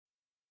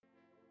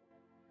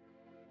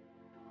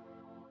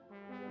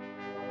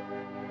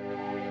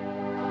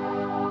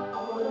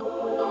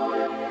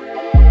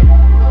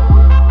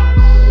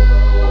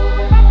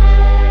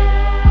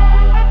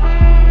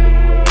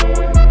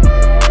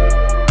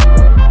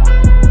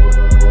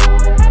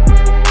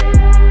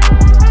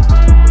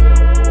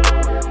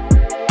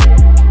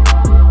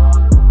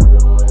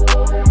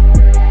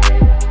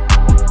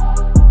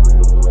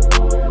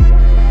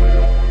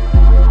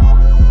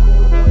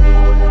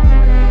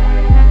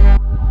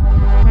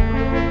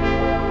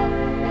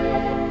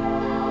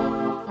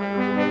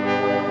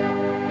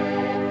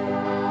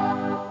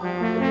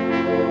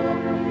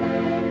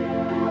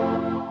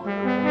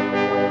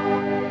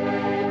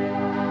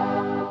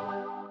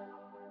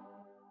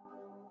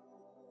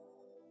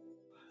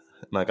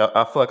Like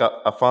I feel like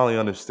I finally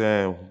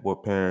understand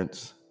what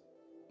parents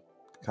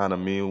kind of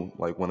mean,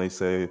 like when they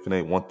say if it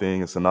ain't one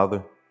thing, it's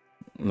another.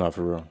 Not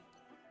for real.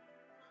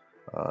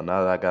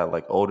 Now that I got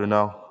like older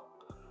now,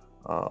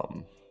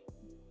 um,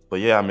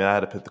 but yeah, I mean, I had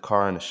to put the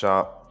car in the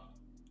shop,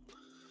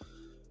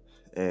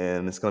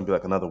 and it's gonna be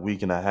like another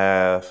week and a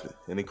half,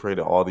 and it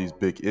created all these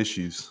big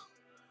issues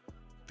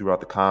throughout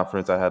the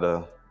conference. I had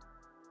to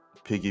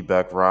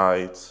piggyback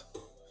rides.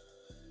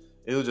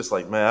 It was just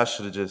like, man, I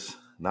should have just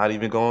not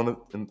even gone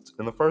in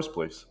the first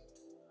place.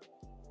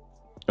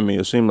 I mean,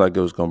 it seemed like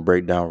it was gonna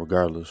break down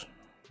regardless.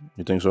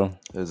 You think so?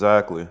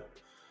 Exactly.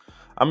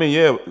 I mean,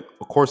 yeah,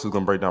 of course it's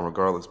gonna break down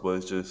regardless, but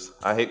it's just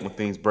I hate when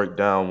things break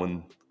down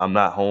when I'm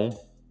not home.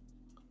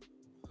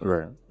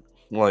 Right.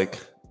 Like,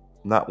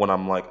 not when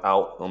I'm like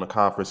out on a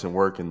conference and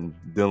work and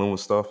dealing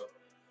with stuff.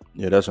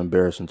 Yeah, that's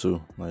embarrassing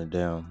too. Like,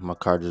 damn, my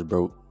car just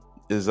broke.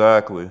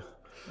 Exactly.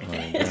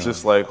 Like, It's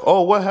just damn. like,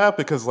 oh, what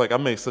happened? Because like I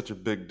made such a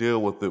big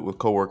deal with it with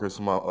coworkers.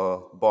 My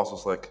boss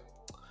was like,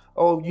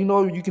 oh,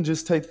 you can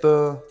just take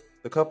the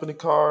company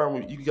car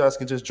and you guys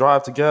can just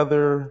drive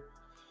together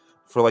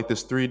for like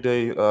this 3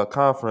 day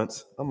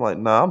conference. I'm like,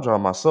 nah, I'm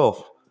driving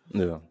myself.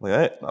 Yeah.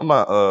 Like I'm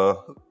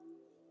not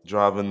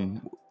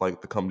driving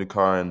like the company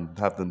car and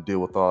have them deal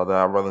with all that.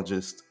 I'd rather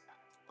just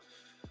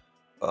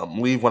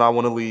leave when I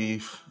want to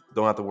leave.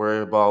 Don't have to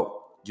worry about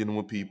getting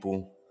with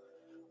people.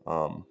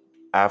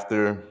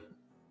 After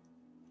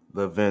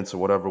the events or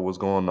whatever was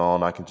going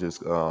on, I can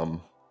just.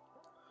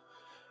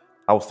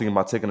 I was thinking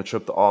about taking a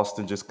trip to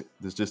Austin just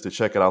to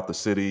check it out the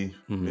city,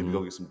 maybe go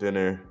Hmm. get some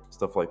dinner,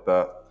 stuff like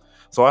that.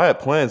 So I had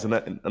plans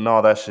and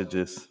all that shit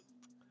just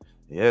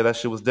yeah, that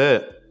shit was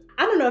dead.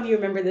 I don't know if you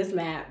remember this,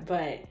 Matt,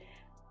 but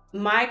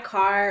my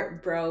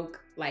car broke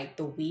like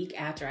the week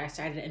after I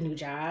started a new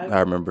job. I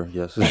remember.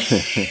 Yes.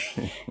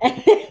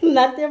 And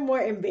nothing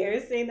more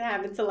embarrassing than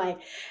having to like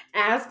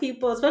ask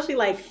people, especially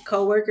like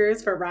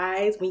coworkers, for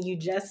rides when you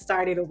just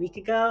started a week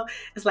ago.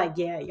 It's like,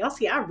 yeah, y'all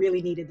see, I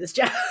really needed this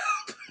job.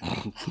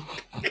 I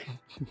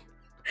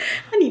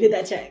needed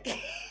that check.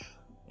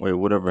 Wait,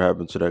 whatever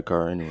happened to that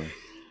car anyway?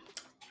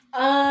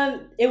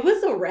 It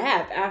was a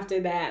wrap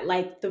after that.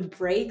 Like the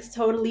brakes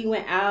totally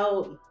went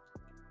out.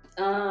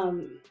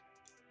 Um,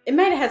 it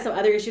might have had some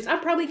other issues. I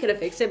probably could have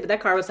fixed it, but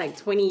that car was like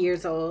 20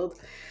 years old.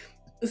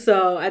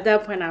 So at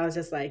that point, I was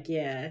just like,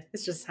 yeah,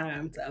 it's just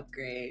time to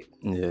upgrade.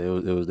 Yeah,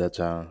 it was that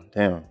time.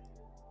 Damn.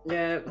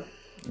 Yeah. There's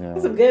Yeah.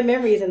 some good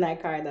memories in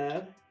that car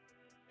though.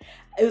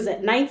 It was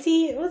at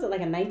 19, what was it,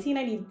 like a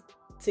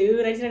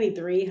 1992,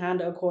 1993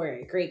 Honda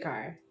Accord. Great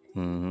car.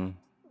 Hmm.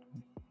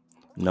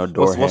 No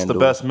door What's the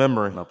best handles.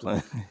 memory? Not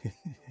playing.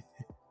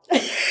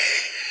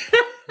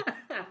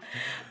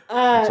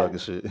 I'm uh talking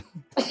shit.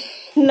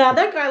 now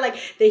that car, like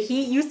the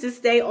heat used to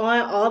stay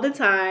on all the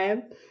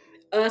time.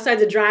 So I had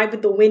to drive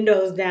with the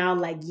windows down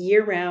like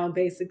year round,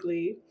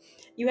 basically.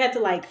 You had to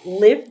like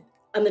lift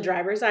on the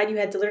driver's side, you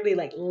had to literally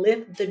like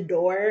lift the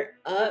door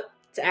up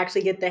to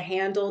actually get the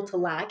handle to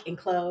lock and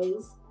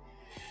close.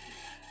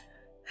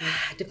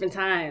 Different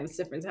times,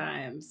 different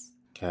times.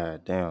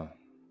 God damn.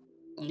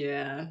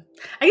 Yeah.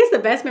 I guess the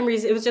best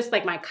memories, it was just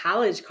like my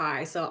college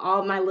car. So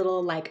all my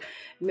little like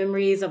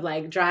memories of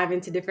like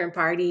driving to different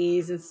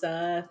parties and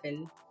stuff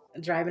and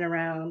driving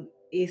around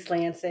East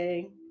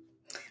Lansing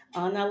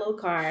on that little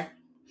car.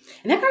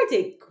 And that car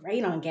did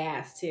great on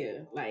gas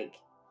too. Like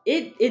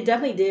it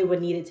definitely did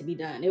what needed to be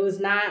done. It was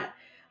not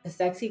a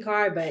sexy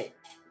car, but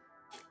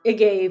it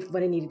gave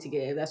what it needed to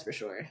give, that's for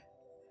sure.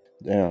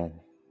 Damn.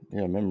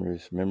 Yeah,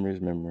 memories,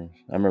 memories, memories.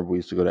 I remember we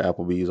used to go to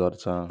Applebee's all the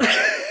time.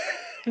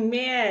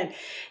 Man,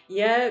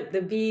 yeah,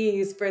 the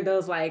bees for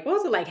those like what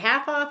was it, like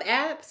half off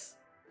apps?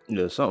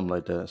 Yeah, something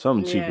like that.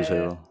 Something cheap as Yeah.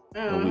 hell.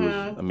 And we was,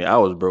 Uh-huh. I mean, I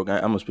was broke.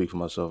 I'm gonna speak for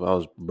myself. I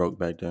was broke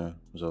back then,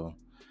 so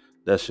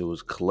that shit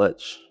was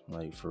clutch,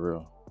 like for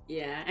real.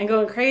 Yeah, and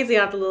going crazy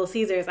off the Little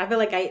Caesars. I feel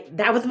like I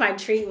that was my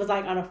treat, was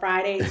like on a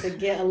Friday to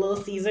get a Little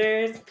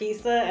Caesars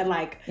pizza and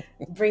like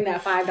bring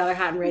that $5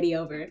 hot and ready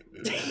over.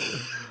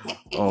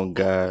 Oh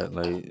God,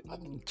 like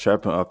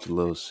trapping off the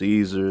Little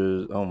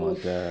Caesars. Oh my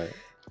Oof. God.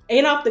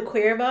 And off the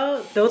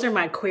Cuervo. Those are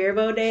my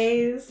Cuervo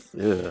days.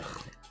 Yeah,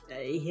 Yeah,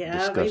 I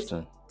used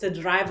disgusting. to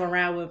drive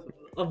around with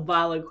a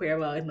bottle of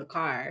Cuervo in the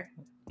car.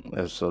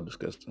 That's so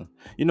disgusting.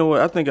 You know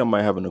what? I think I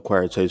might have an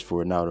acquired taste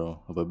for it now though.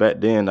 But back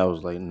then I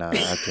was like, nah,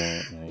 I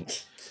can't. Like,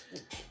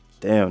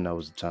 damn, that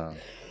was the time.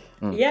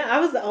 Mm. Yeah, I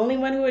was the only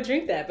one who would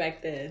drink that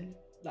back then.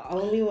 The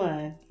only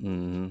one.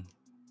 Hmm.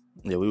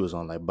 Yeah, we was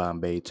on like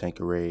Bombay,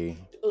 Tanqueray.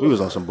 We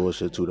was on Ugh. some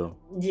bullshit too though.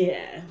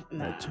 Yeah,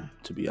 Like nah.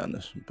 to be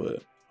honest,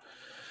 but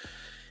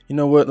you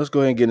know what? Let's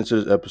go ahead and get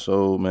into this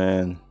episode,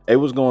 man. Hey,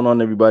 what's going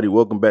on, everybody?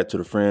 Welcome back to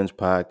the Friends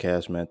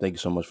Podcast, man. Thank you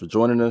so much for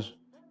joining us.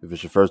 If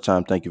it's your first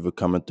time, thank you for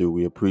coming through.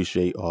 We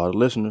appreciate all the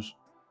listeners.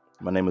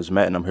 My name is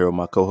Matt, and I'm here with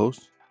my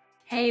co-host.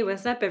 Hey,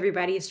 what's up,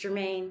 everybody? It's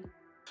Jermaine.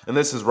 And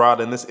this is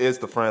Rod, and this is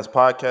the Friends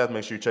Podcast.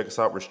 Make sure you check us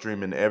out. We're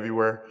streaming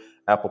everywhere: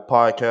 Apple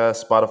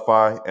Podcasts,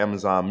 Spotify,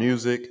 Amazon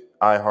Music,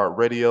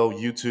 iHeartRadio,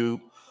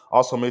 YouTube.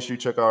 Also, make sure you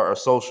check out our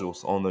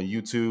socials on the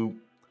YouTube,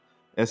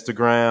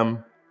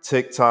 Instagram.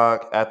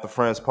 TikTok at the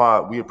Friends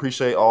Pod. We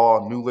appreciate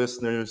all new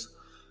listeners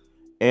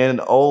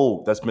and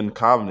old that's been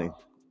commenting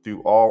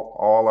through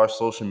all our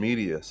social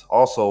medias.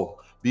 Also,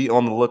 be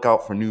on the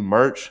lookout for new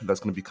merch that's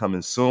going to be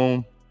coming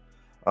soon.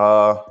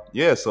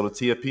 Yeah, so the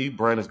TFP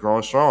brand is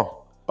growing strong.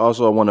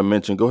 Also, I want to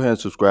mention, go ahead and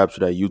subscribe to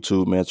that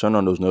YouTube, man. Turn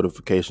on those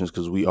notifications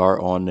because we are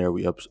on there.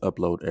 We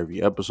upload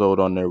every episode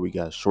on there. We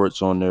got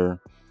shorts on there.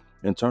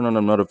 And turn on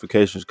the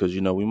notifications because,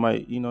 we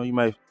might, you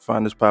might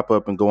find this pop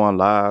up and go on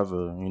live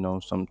or,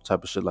 some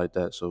type of shit like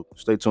that. So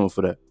stay tuned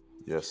for that.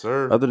 Yes,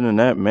 sir. Other than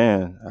that,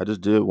 man, I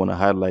just did want to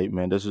highlight,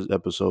 man, this is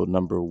episode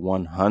number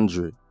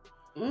 100.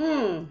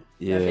 That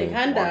Yeah. big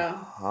hundo.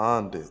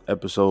 100.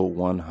 Episode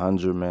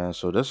 100, man.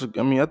 So I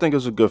think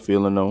it's a good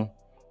feeling though.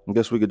 I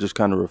guess we could just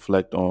kind of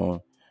reflect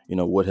on,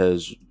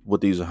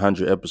 what these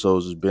 100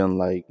 episodes has been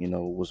like,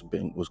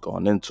 what's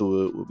gone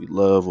into it, what we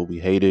love, what we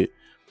hated.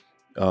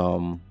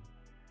 I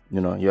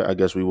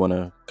guess we want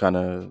to kind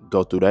of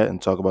go through that and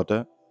talk about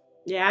that.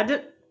 Yeah,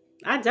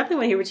 I definitely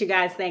want to hear what you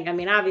guys think. I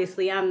mean,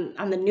 obviously, I'm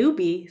the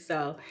newbie,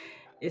 so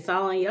it's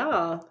all on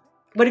y'all.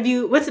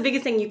 What's the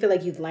biggest thing you feel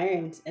like you've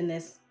learned in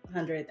this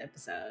 100th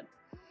episode?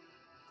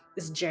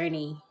 This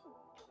journey.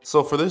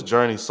 So for this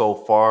journey so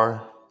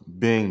far,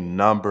 being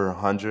number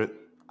 100,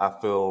 I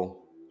feel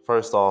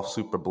first off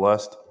super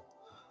blessed.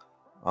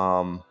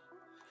 Um,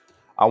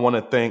 I want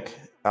to thank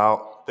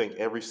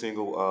every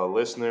single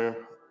listener,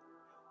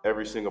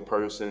 every single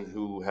person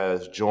who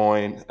has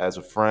joined as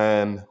a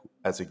friend,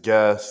 as a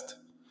guest.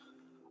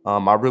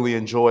 I really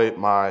enjoyed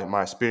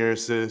my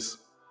experiences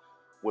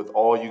with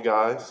all you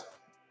guys.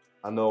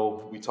 I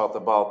know we talked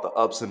about the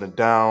ups and the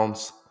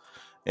downs,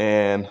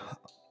 and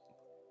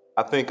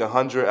I think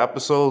 100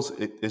 episodes,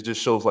 it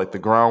just shows like the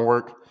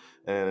groundwork.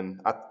 And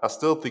I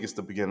still think it's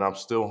the beginning. I'm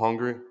still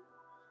hungry.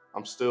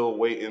 I'm still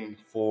waiting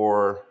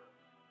for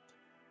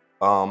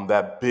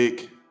that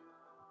big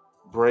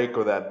break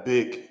or that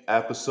big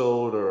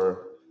episode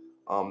or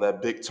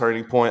that big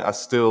turning point. I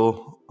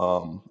still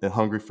am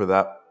hungry for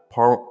that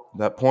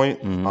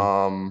point.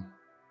 Mhm.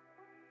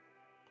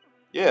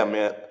 Yeah,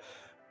 man.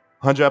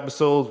 100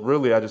 episodes.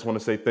 Really, I just want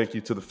to say thank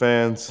you to the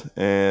fans,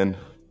 and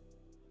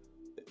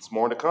it's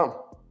more to come.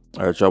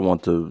 All right, y'all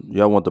want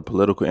the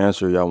political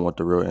answer, or y'all want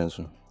the real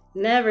answer?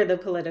 Never the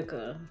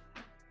political.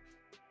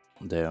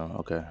 Damn,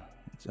 okay.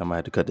 I might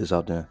have to cut this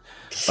out then.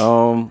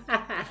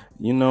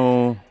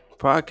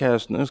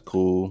 Podcasting is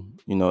cool.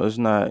 It's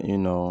not,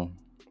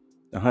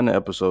 100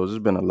 episodes.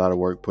 There's been a lot of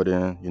work put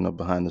in,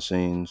 behind the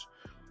scenes,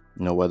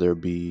 whether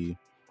it be,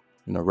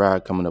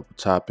 Rod coming up with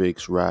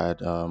topics,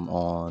 Rod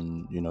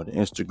on, the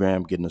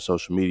Instagram, getting the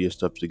social media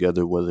stuff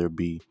together, whether it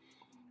be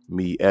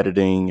me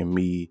editing and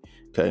me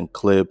cutting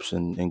clips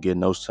and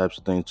getting those types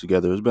of things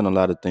together. There's been a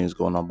lot of things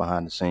going on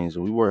behind the scenes,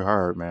 and we work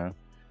hard, man.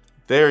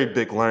 Very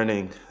big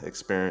learning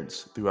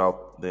experience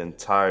throughout the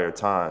entire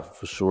time.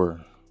 For sure.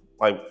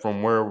 Like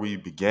from where we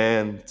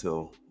began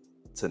to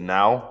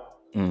now,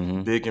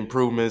 Mm-hmm. big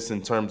improvements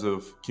in terms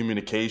of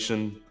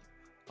communication.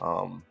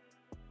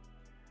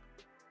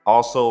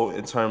 Also,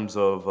 in terms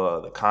of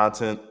the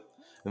content,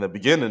 in the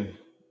beginning,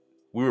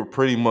 we were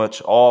pretty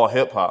much all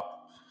hip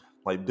hop,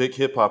 like big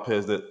hip hop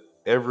heads. That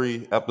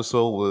every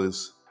episode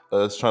was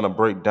us trying to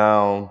break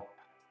down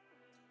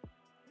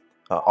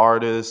an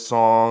artist,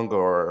 song,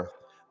 or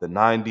the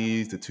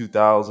 '90s, the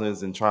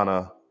 2000s, and trying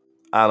to,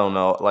 I don't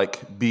know,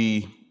 like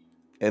be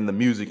in the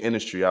music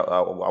industry. I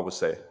would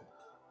say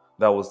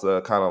that was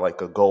kind of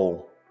like a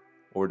goal,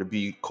 or to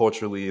be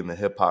culturally in the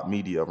hip hop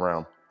media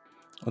realm.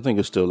 I think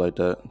it's still like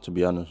that, to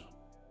be honest.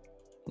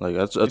 Like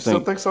I You still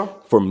think so?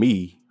 for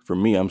me,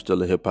 I'm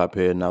still a hip hop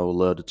head, and I would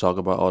love to talk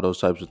about all those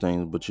types of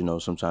things. But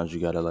sometimes you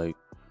gotta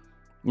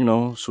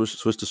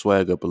switch the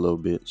swag up a little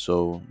bit.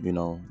 So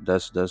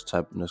that's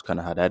kind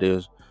of how that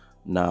is.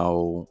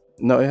 Now,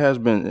 no,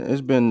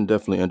 it's been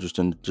definitely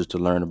interesting just to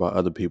learn about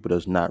other people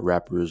that's not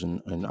rappers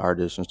and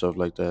artists and stuff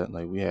like that.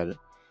 Like we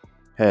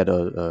had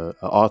a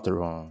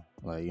author on,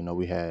 like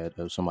we had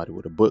somebody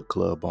with a book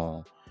club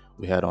on,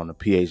 we had on a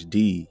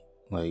PhD.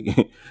 Like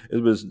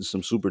it's been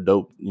some super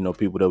dope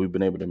people that we've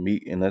been able to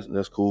meet, and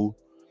that's cool.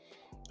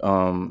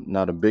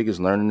 Now the biggest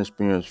learning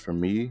experience for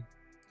me,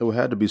 it would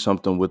have to be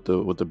something with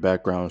the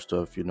background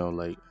stuff,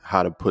 like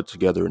how to put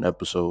together an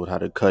episode, how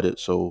to cut it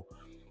so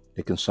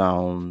it can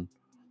sound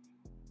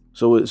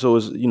so it's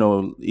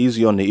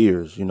easy on the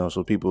ears,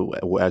 so people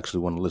will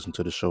actually want to listen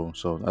to the show.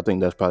 So I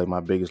think that's probably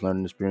my biggest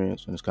learning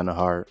experience, and it's kind of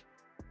hard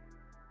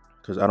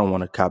because I don't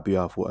want to copy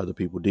off what other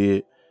people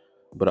did,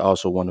 but I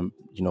also want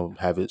to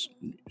have it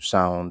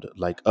sound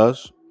like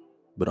us,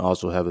 but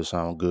also have it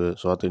sound good.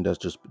 So I think that's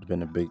just been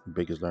the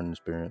biggest learning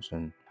experience,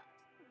 and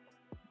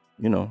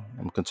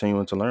I'm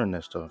continuing to learn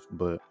that stuff.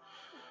 But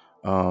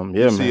yeah,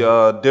 You see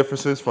man,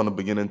 differences from the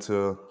beginning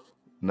to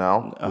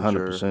now with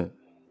your 100%,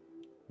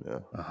 yeah.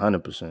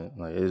 100%.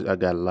 Like I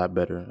got a lot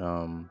better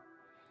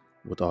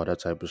with all that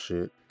type of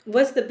shit.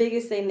 What's the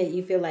biggest thing that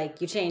you feel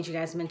like you changed? You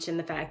guys mentioned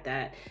the fact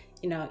that,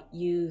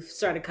 you've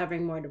started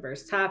covering more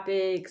diverse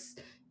topics.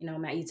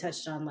 Matt, you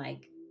touched on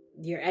like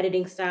your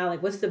editing style.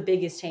 Like, what's the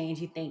biggest change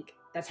you think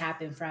that's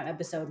happened from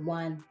episode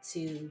 1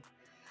 to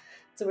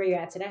where you're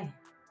at today?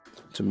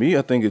 To me,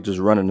 I think it's just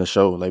running the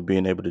show, like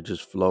being able to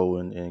just flow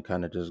and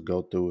kind of just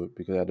go through it.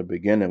 Because at the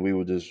beginning, we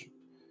were just,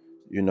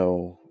 you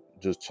know,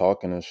 just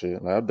talking and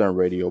shit. Like I've done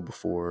radio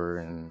before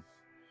and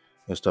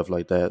stuff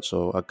like that,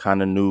 so I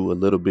kind of knew a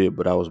little bit,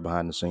 but I was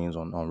behind the scenes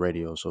on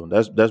radio. So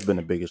that's been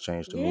the biggest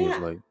change to me. Is Yeah,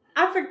 like,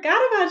 I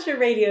forgot about your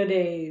radio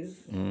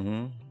days.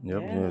 yep, yeah.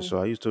 Yeah. So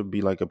I used to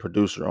be like a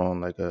producer on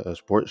like a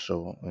sports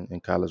show in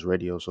college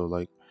radio. So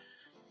like,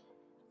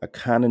 I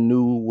kind of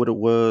knew what it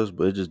was,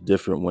 but it's just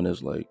different when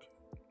it's like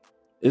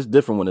it's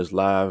different when it's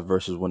live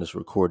versus when it's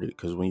recorded.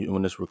 Because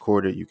when it's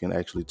recorded, you can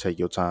actually take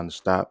your time to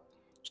stop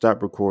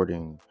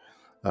recording.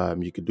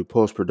 You could do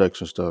post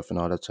production stuff and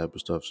all that type of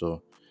stuff.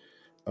 So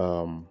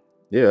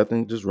yeah, I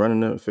think just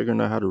running it,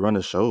 figuring out how to run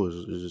a show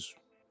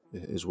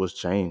is what's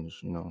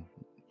changed. You know,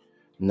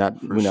 not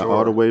For we're not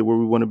all the sure. way where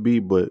we want to be,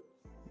 but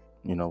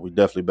you know, we're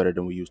definitely better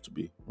than we used to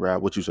be. Right?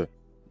 What you say?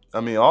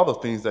 I mean, all the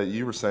things that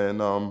you were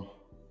saying.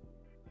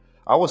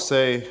 I would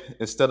say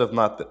instead of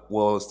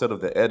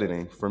the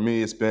editing, for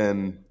me, it's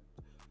been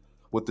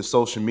with the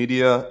social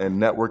media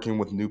and networking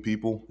with new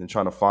people and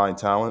trying to find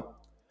talent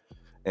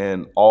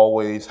and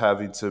always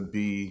having to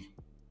be,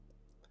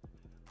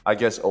 I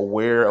guess,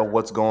 aware of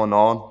what's going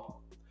on,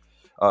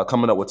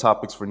 coming up with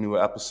topics for new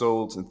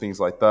episodes and things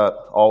like that.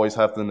 Always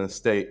having to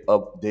stay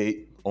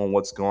update on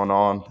what's going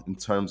on in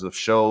terms of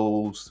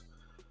shows,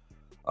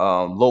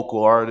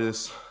 local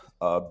artists,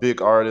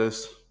 big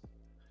artists.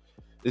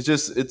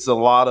 It's a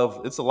lot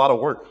of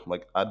work.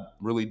 Like I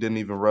really didn't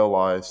even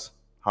realize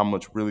how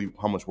much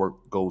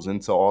work goes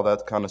into all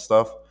that kind of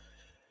stuff.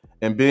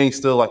 And being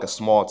still like a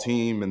small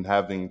team and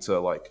having to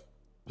like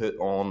put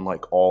on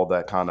like all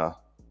that kind of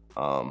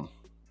um,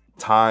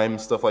 time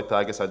stuff like that.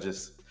 I guess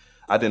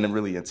I didn't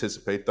really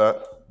anticipate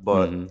that,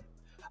 but Mm-hmm.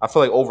 I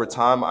feel like over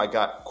time I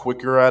got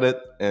quicker at it,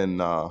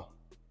 and I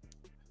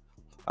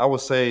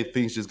would say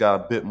things just got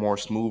a bit more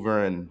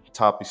smoother and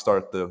topics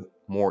start to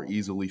more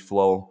easily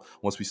flow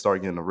once we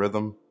start getting a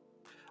rhythm.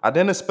 I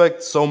didn't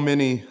expect so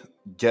many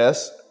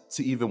guests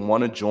to even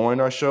want to join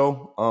our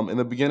show in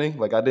the beginning.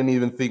 Like, I didn't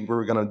even think we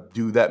were going to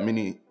do that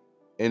many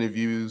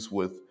interviews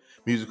with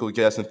musical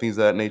guests and things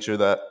of that nature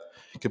that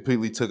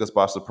completely took us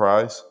by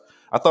surprise.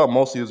 I thought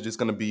mostly it was just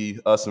going to be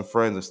us and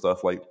friends and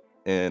stuff, like,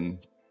 and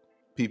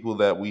people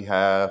that we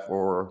have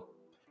or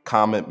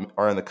comment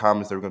are in the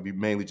comments that we're going to be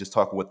mainly just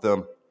talking with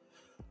them.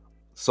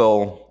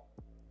 So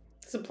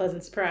It's a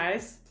pleasant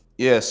surprise.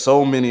 yeah,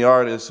 so many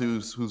artists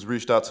who's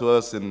reached out to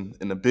us in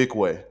a big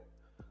way.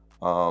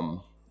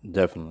 Um,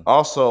 Definitely.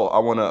 Also, I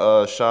want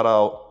to shout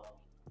out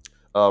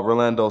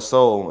Rolando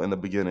Soul in the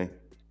beginning.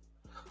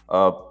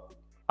 Uh,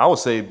 I would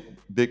say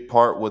big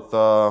part with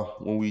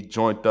when we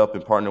joined up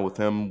and partnered with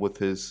him with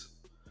his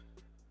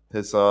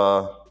his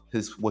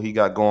what he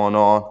got going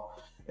on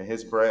and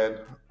his brand.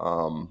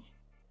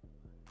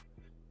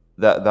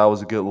 That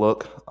was a good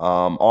look.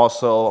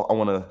 Also, I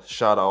want to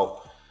shout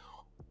out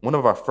one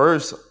of our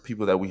first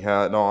people that we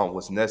had on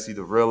was Nessie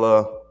the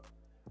Rilla,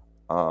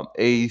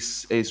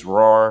 Ace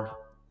Rar,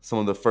 some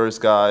of the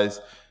first guys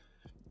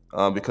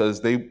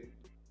because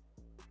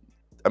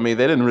I mean,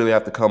 they didn't really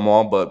have to come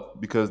on, but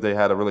because they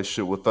had a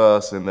relationship with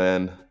us and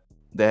then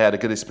they had a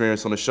good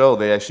experience on the show,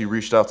 they actually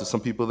reached out to some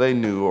people they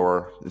knew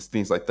or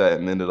things like that,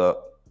 and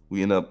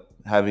we ended up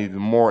having even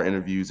more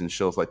interviews and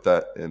shows like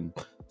that, and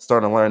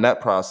starting to learn that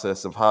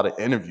process of how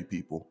to interview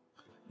people.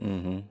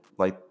 Mm-hmm.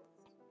 Like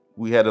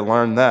we had to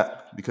learn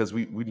that because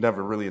we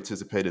never really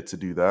anticipated to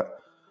do that.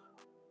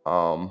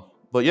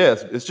 But yeah,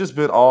 it's just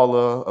been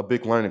all a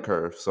big learning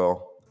curve.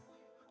 So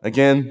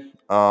again,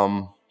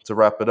 to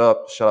wrap it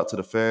up, shout out to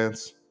the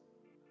fans.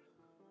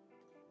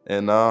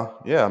 And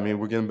yeah, I mean,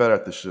 we're getting better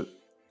at this shit.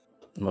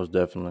 Most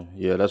definitely.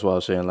 Yeah, that's why I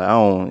was saying like I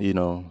don't, you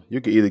know, you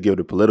could either give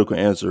the political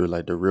answer,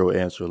 like the real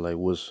answer, like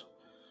what's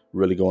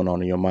really going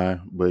on in your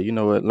mind. But you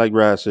know what, like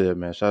Rod said,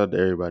 man, shout out to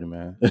everybody,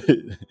 man.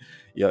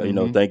 Yeah, you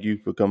know, Hmm. thank you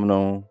for coming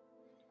on.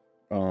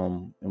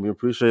 And we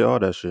appreciate all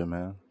that shit,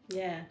 man.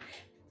 Yeah.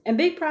 And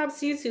big props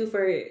to you too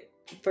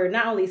for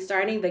not only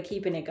starting but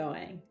keeping it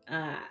going.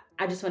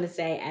 I just want to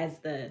say, as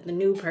the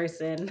new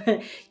person,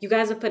 you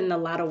guys are putting a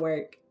lot of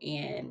work,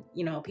 and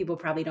people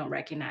probably don't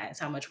recognize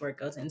how much work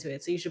goes into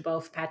it. So you should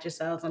both pat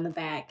yourselves on the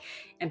back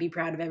and be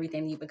proud of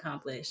everything you've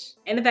accomplished,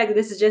 and the fact that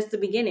this is just the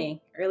beginning,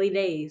 early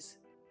days.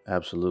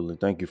 Absolutely.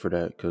 Thank you for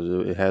that. Cause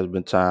it has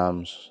been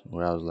times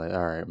where I was like,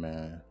 all right,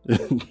 man.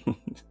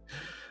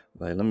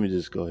 Like, let me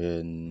just go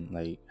ahead and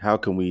like, how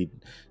can we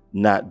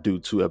not do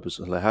 2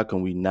 episodes? Like, how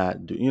can we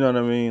not do, you know what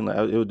I mean? Like,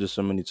 it was just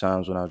so many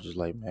times when I was just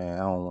like, man,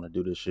 I don't want to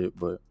do this shit,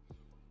 but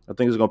I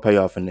think it's gonna pay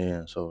off in the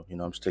end. So, you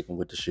know, I'm sticking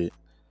with the shit.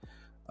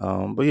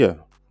 But yeah,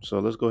 so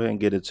let's go ahead and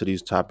get into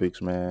these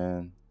topics,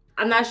 man.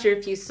 I'm not sure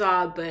if you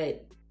saw,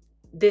 but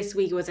this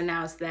week it was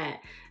announced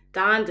that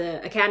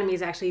Donda Academy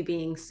is actually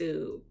being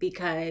sued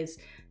because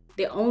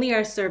they only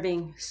are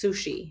serving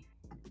sushi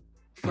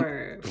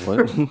for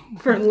What?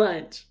 for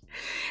lunch.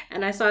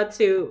 And I saw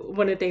too,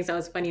 one of the things that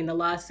was funny in the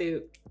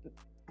lawsuit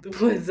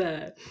was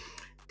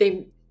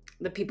they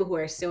the people who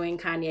are suing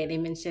Kanye, they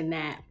mentioned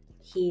that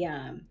he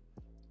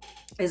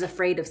is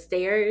afraid of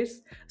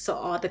stairs, so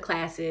all the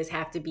classes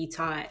have to be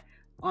taught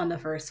on the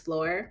first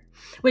floor.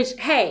 Which,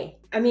 hey,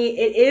 I mean,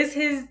 it's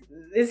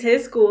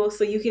his school,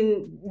 so you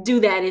can do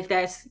that if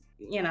that's,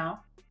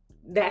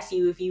 that's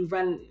you, if you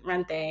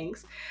run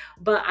things.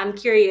 But I'm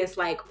curious,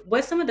 like,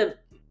 what's some of the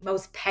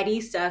most petty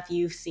stuff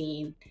you've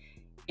seen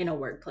in a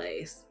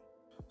workplace?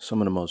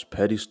 Some of the most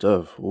petty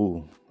stuff.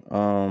 Ooh.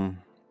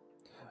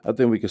 I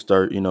think we could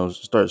start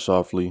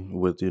softly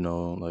with,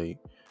 like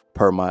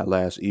per my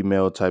last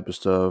email type of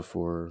stuff,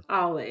 or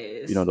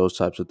Always. those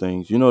types of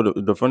things.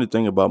 The funny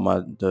thing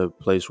about the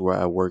place where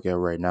I work at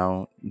right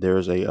now,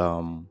 there's a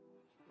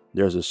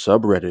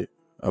subreddit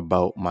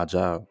about my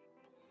job.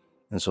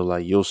 And so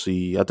like you'll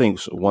see, Wow.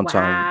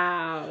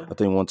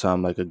 one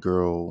time like a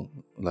girl,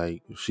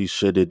 like she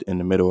shitted in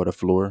the middle of the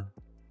floor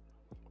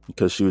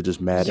because she was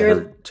just mad at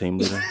her team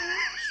leader.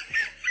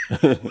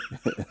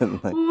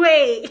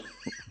 Wait.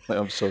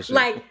 I'm so sick.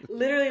 Like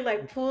literally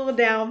like pull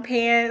down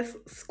pants,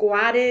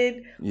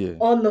 squatted Yeah.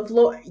 on the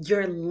floor.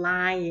 You're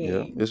lying.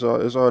 Yeah, it's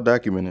all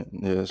documented.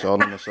 Yeah, it's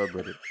all on the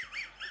subreddit.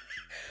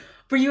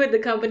 Were you at the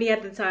company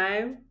at the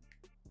time?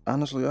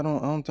 Honestly, I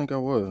don't think I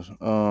was.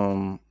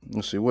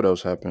 Let's see what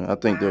else happened. I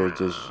think there was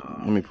just,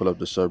 let me pull up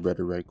the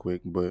subreddit right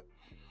quick. But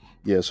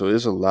yeah, so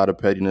it's a lot of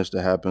pettiness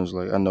that happens.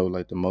 Like I know,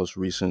 like the most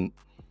recent,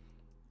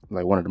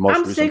 like one of the most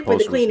I'm recent sick for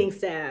posts the cleaning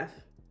staff.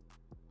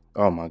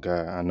 Oh my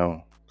god, I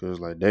know. Cause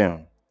like,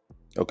 damn.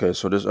 Okay,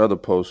 so this other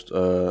post,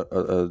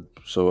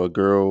 so a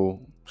girl,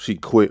 she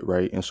quit,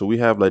 right? And so we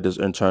have like this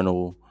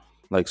internal,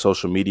 like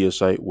social media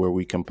site where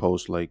we can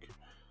post like,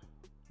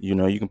 you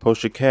can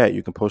post your cat,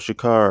 you can post your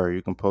car,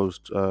 you can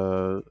post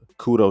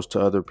kudos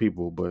to other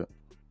people. But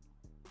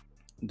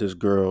this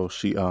girl,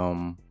 she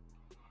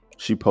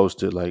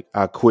posted like,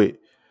 I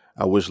quit.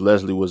 I wish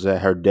Leslie was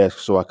at her desk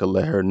so I could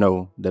let her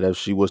know that if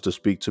she was to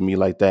speak to me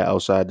like that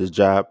outside this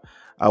job,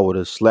 I would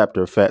have slapped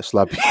her fat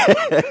sloppy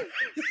ass.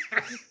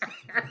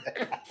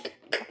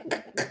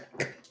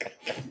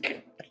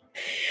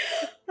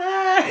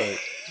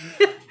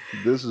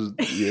 This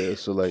is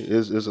so like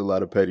it's a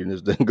lot of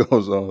pettiness that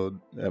goes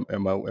on at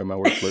my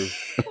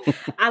workplace.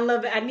 I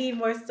love it. I need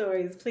more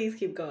stories. Please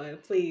keep going,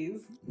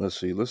 please. Let's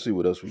see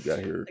what else we got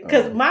here.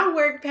 Because my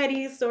work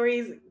petty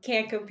stories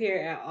can't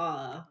compare at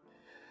all.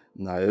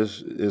 Nah,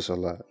 it's a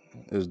lot.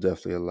 It's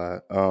definitely a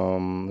lot.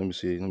 Let me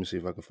see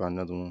if I can find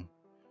another one.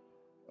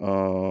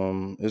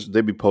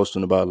 They be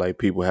posting about like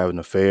people having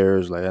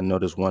affairs. Like I know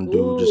this one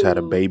dude just had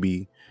a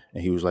baby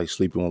and he was like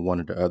sleeping with one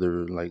of the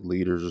other like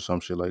leaders or some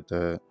shit like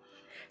that.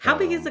 How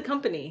big is the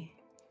company?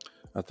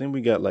 I think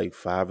we got like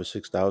 5,000 or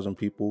 6,000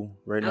 people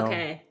right now.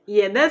 Okay.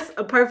 Yeah, that's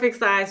a perfect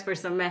size for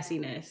some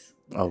messiness.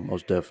 Oh,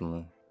 most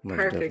definitely.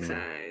 Perfect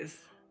size.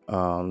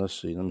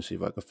 Let's see. Let me see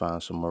if I can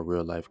find some more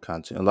real life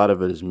content. A lot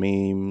of it is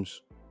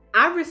memes.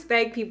 I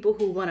respect people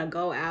who want to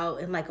go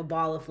out in like a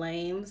ball of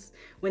flames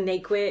when they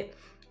quit.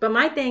 But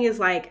my thing is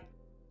like,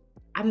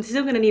 I'm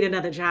still going to need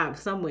another job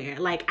somewhere.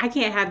 Like I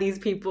can't have these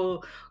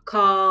people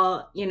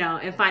call,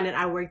 and find that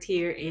I worked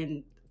here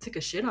and took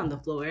a shit on the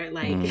floor.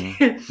 Like,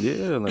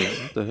 yeah, like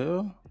what the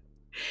hell?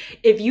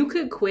 If you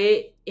could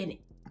quit in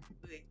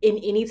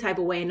any type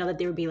of way and know that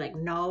there would be like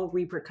no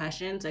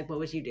repercussions, like what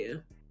would you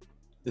do?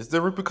 Is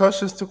there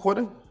repercussions to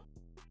quitting?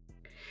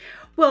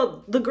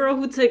 Well, the girl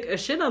who took a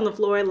shit on the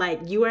floor, like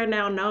you are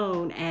now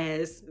known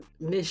as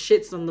Miss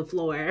Shits on the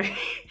floor.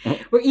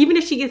 Or even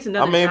if she gets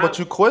another job. But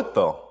you quit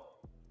though.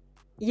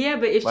 Yeah,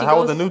 but if how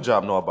would the new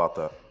job know about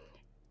that?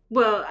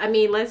 Well, I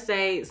mean, let's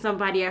say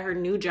somebody at her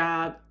new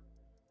job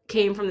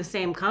came from the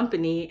same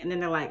company and then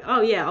they're like,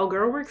 oh yeah, old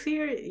girl works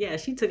here? Yeah,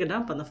 she took a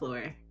dump on the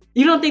floor.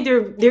 You don't think there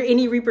are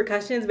any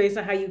repercussions based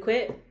on how you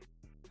quit?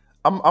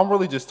 I'm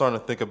really just starting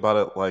to think about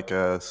it like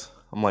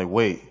I'm like,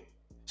 wait,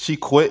 she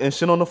quit and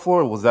shit on the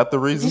floor? Was that the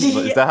reason?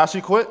 Yeah. Is that how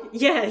she quit?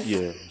 Yes.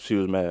 Yeah, she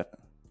was mad.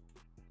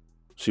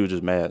 She was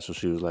just mad, so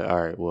she was like,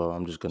 all right, well,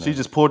 I'm just gonna... She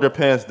just pulled her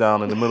pants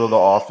down in the middle of the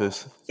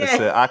office and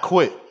said, I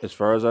quit. As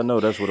far as I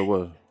know, that's what it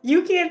was.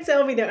 You can't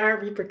tell me there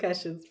aren't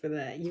repercussions for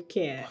that. You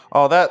can't.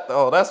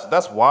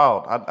 That's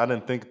wild. I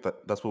didn't think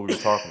that's what we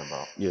were talking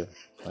about. Yeah,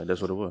 like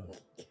that's what it was.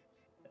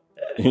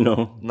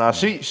 Nah,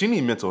 she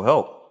need mental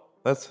help.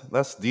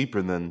 That's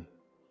deeper than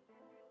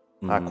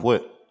I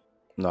quit.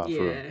 Nah, for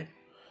real.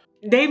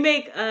 They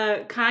make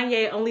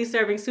Kanye only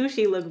serving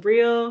sushi look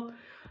real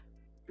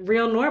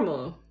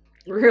normal.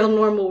 Real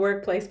normal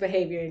workplace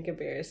behavior in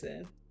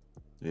comparison.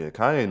 Yeah,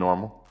 Kanye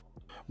normal.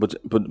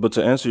 But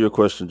to answer your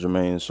question,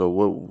 Jermaine, so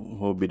what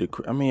would be I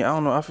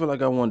don't know. I feel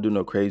like I won't do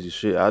no crazy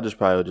shit. I just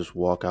probably just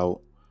walk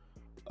out.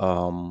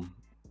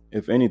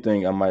 If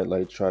anything, I might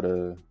like try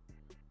to...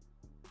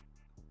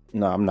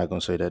 No, I'm not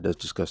gonna say that. That's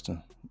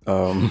disgusting.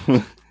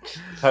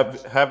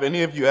 Have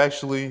any of you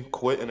actually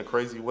quit in a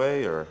crazy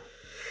way or?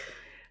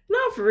 No,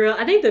 for real.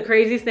 I think the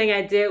craziest thing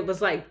I did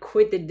was like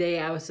quit the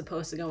day I was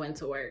supposed to go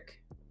into work.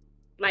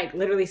 Like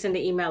literally send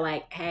an email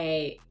like,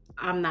 hey,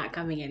 I'm not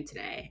coming in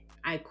today.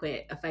 I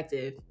quit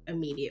effective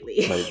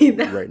immediately.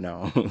 Like, right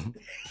now.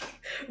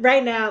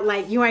 Right now,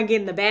 like you aren't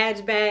getting the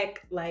badge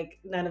back. Like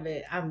none of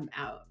it. I'm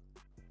out.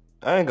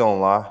 I ain't gonna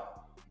lie.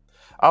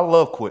 I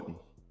love quitting.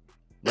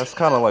 That's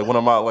kind of like one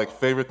of my like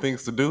favorite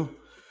things to do.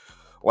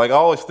 Like I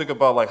always think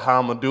about like how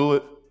I'm gonna do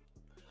it.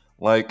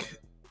 Like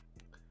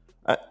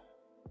I,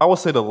 I would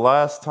say the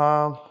last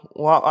time.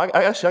 Well, I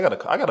actually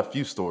I got a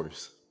few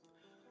stories.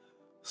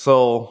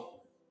 So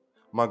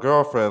my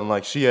girlfriend,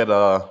 like she had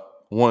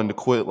wanted to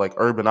quit like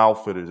Urban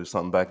Outfitters or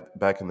something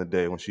back in the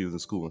day when she was in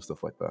school and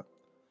stuff like that.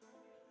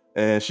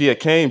 And she had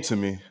came to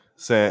me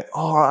saying,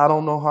 "Oh, I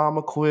don't know how I'm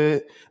gonna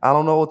quit. I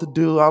don't know what to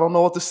do. I don't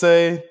know what to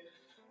say."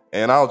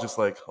 And I was just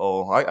like,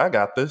 "Oh, I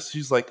got this."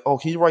 She's like, "Oh,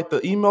 can you write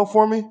the email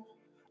for me?"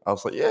 I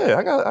was like, "Yeah,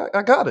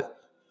 I got it."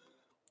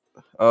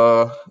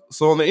 Uh,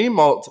 so on the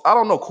email, I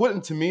don't know.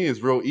 Quitting to me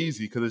is real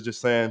easy because it's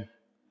just saying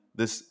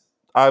this.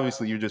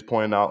 Obviously, you're just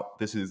pointing out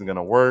this isn't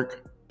gonna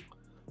work.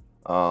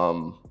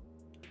 Um,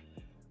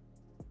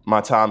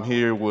 my time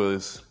here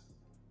was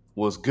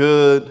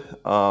good,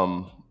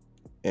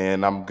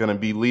 and I'm gonna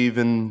be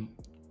leaving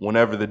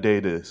whenever the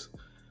date is.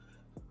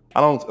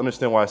 I don't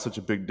understand why it's such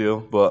a big deal,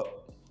 but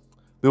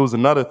there was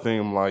another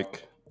thing.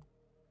 Like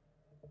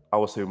I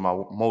would say, my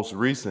most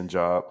recent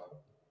job.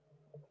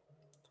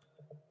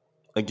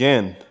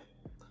 Again,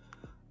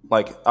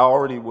 like I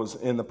already was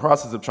in the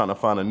process of trying to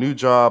find a new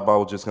job. I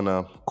was just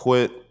gonna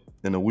quit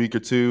in a week or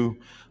two,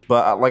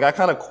 but I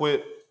kind of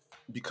quit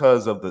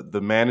because of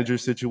the manager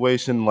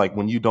situation. Like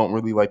when you don't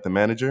really like the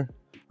manager,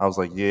 I was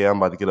like, yeah, I'm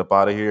about to get up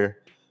out of here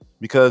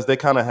because they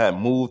kind of had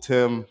moved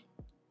him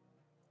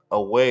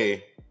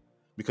away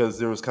because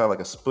there was kind of like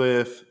a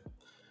spliff,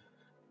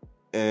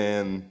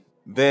 and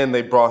then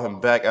they brought him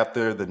back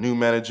after the new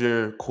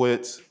manager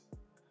quit,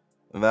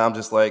 and then I'm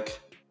just like,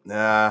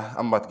 nah,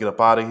 I'm about to get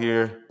up out of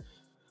here.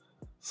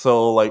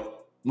 So like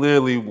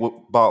literally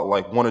about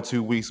like 1 or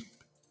 2 weeks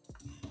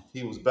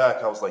he was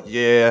back, I was like,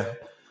 yeah,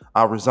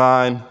 I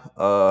resign.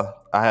 I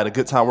had a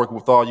good time working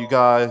with all you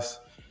guys.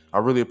 I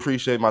really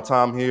appreciate my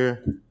time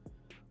here.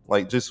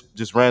 Like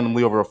just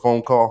randomly over a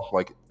phone call,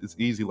 like it's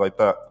easy like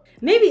that.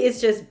 Maybe it's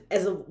just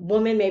as a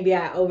woman, maybe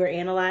I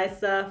overanalyze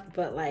stuff,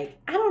 but like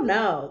I don't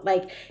know.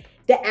 Like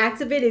the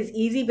act of it is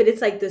easy, but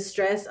it's like the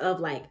stress of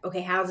like,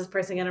 okay, how's this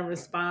person gonna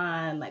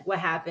respond? Like what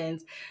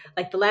happens?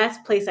 Like the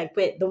last place I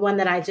quit, the one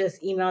that I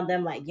just emailed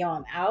them like, yo,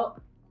 I'm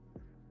out,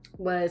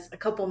 was a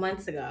couple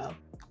months ago.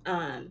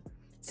 Um,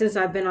 since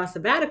I've been on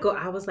sabbatical,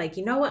 I was like,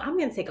 you know what? I'm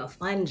gonna take a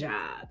fun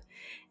job.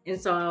 And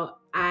so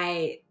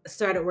I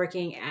started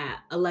working at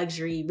a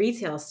luxury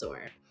retail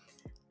store.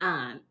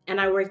 And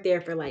I worked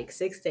there for like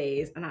 6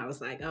 days, and I was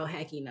like, "Oh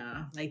heck,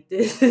 like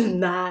this is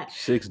not."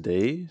 6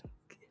 days?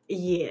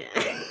 Yeah,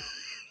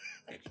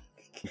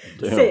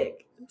 Damn.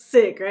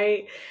 sick,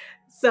 right?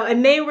 So,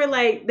 and they were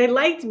like, they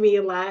liked me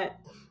a lot,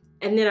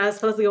 and then I was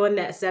supposed to go in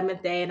that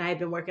seventh day, and I had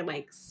been working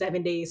like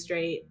 7 days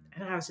straight,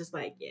 and I was just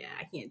like, "Yeah,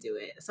 I can't do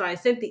it." So I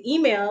sent the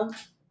email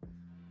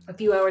a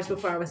few hours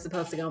before I was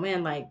supposed to go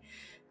in, like,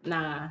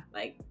 "Nah,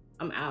 like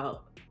I'm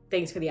out.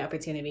 Thanks for the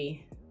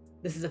opportunity.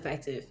 This is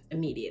effective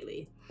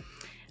immediately."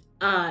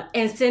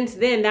 And since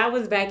then, that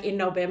was back in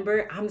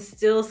November, I'm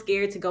still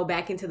scared to go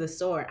back into the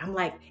store. I'm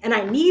like, and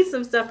I need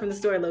some stuff from the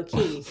store low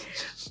key,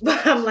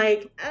 but I'm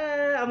like,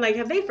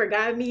 have they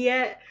forgotten me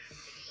yet?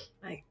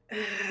 Like,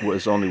 Well,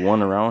 it's only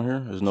one around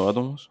here. There's no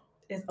other ones.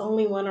 there's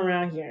only one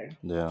around here.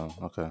 Yeah.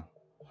 Okay.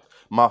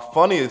 My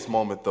funniest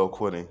moment though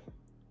quitting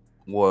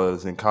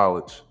was in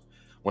college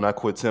when I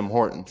quit Tim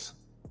Hortons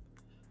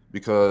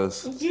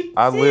because You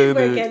I did work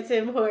literally at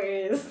Tim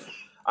Hortons.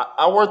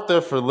 I worked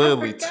there for I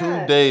literally two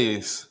forgot.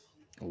 days.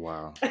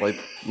 Wow. Like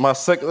my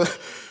second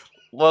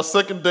my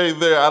second day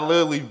there, I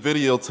literally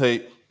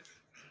videotaped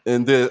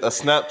and did a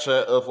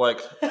Snapchat of like,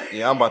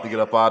 yeah, I'm about to get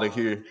up out of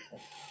here.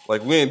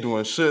 Like we ain't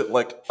doing shit.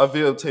 Like I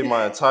videotaped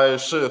my entire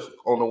shift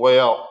on the way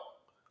out.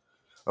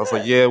 I was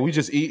like, yeah, we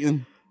just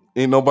eating.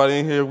 Ain't nobody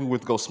in here. We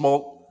went to go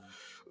smoke.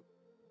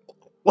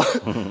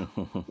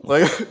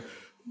 like,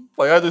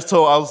 like I just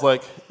told. I was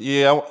like,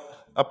 yeah.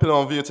 I put it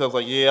on videotape. I was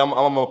like, yeah,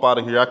 I'm up out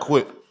of here. I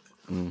quit.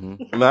 Hmm.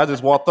 And I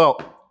just walked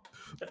out.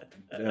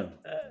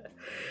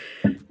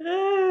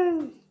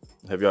 Damn.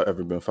 Have y'all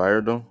ever been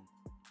fired though?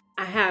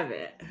 I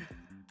haven't.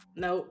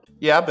 Nope.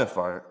 Yeah, I've been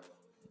fired.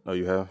 Oh,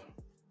 you have?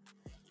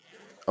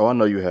 Oh, I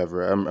know you have,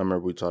 right? I remember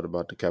we talked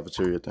about the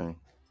cafeteria thing.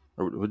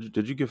 Or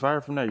did you get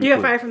fired from that? You got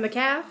quit? fired from the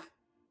calf?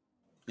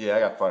 Yeah, I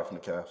got fired from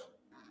the calf.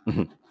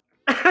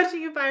 How'd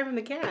you get fired from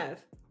the calf?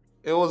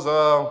 It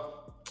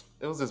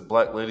was this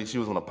black lady. She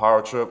was on a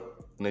power trip,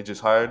 and they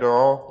just hired her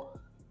on.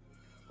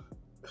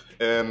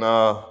 And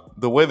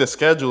the way the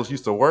schedules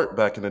used to work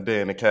back in the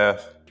day in the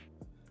calf,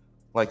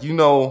 like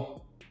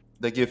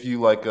they give you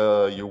like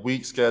your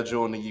week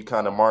schedule, and then you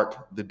kind of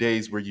mark the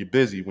days where you're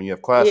busy when you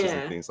have classes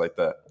and Yeah. things like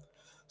that.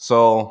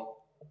 So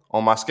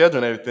on my schedule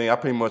and everything, I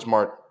pretty much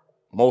mark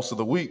most of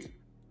the week,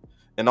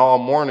 and all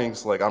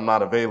mornings like I'm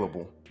not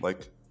available.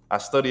 Like I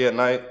study at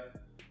night,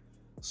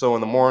 so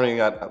in the morning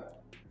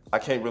I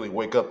can't really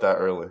wake up that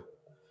early.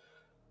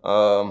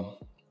 Um,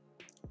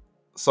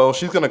 so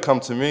she's gonna come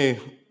to me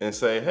and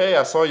say, "Hey,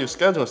 I saw your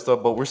schedule and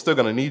stuff, but we're still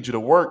gonna need you to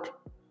work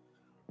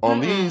on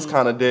these Mm-mm.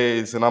 kind of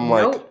days." And I'm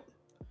like, Nope.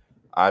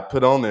 I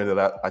put on there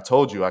that I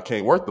told you I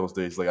can't work those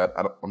days. Like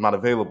I'm not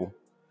available.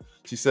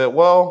 She said,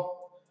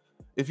 well,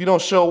 if you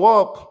don't show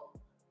up,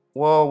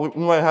 well, we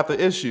might have to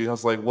issue. I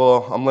was like,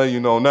 well, I'm letting you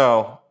know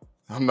now.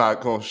 I'm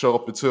not going to show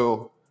up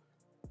until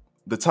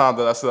the time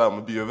that I said I'm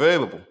going to be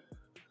available.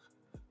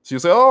 She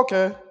would say, oh,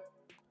 okay.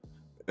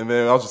 And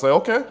then I was just like,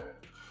 okay.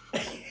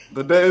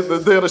 The day of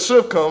the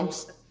shift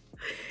comes,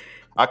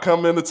 I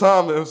come in the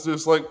time and it was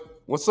just like,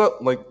 what's up?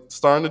 Like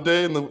starting the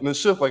day in the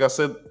shift, like I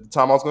said, the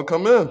time I was gonna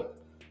come in.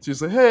 She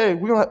was like, hey,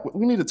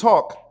 we need to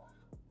talk.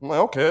 I'm like,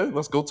 okay,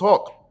 let's go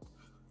talk.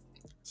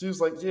 She was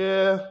like,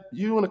 yeah,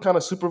 you in a kind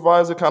of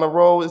supervisor kind of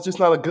role. It's just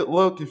not a good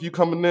look if you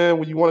coming in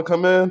when you want to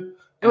come in.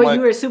 Oh, like,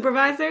 you were a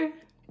supervisor?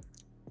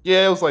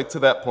 Yeah, it was like to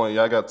that point.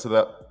 Yeah, I got to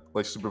that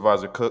like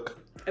supervisor cook.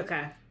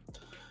 Okay.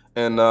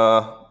 And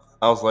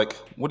I was like,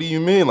 what do you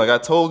mean? Like I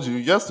told you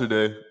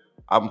yesterday,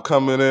 I'm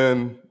coming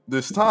in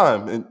this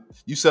time. And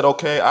you said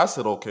okay, I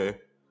said okay.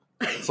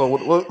 So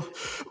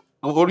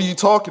what are you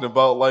talking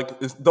about? Like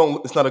it's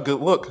not a good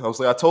look. I was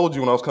like, I told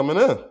you when I was coming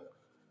in.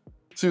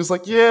 She was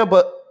like, yeah,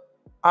 but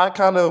I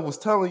kind of was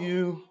telling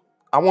you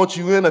I want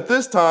you in at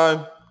this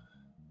time.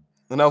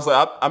 And I was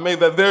like, I made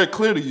that very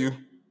clear to you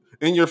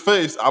in your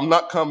face. I'm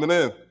not coming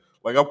in.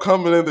 Like I'm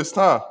coming in this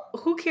time.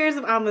 Who cares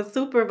if I'm a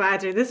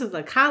supervisor? This is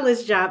a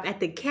college job at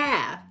the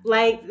CAF.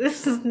 Like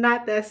this is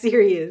not that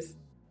serious.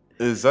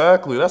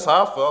 Exactly. That's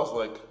how I felt. I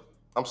was like,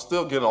 I'm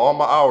still getting all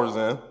my hours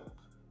in.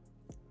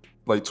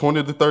 Like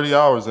 20 to 30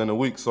 hours in a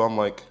week. So I'm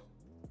like,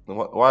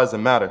 why does it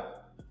matter?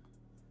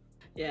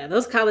 Yeah,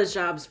 those college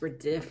jobs were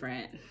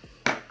different.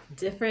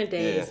 Different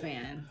days,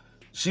 man.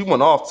 She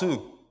went off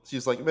too.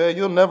 She's like, man,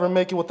 you'll never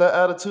make it with that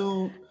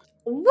attitude.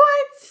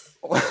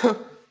 What?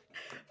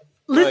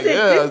 Listen,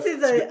 this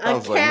is a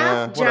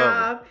CAF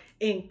job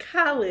in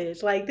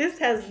college. Like this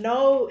has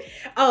no...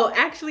 Oh,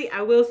 actually,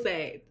 I will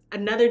say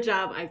another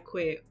job I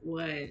quit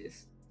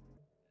was...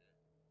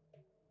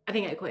 I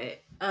think I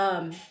quit.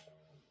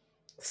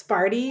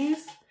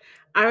 Sparty's.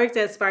 I worked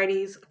at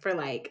Sparty's for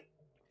like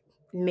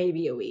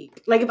maybe a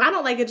week. Like if I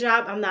don't like a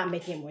job, I'm not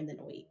making it more than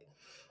a week.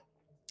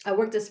 I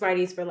worked at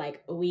Sparty's for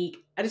like a week.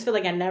 I just feel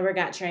like I never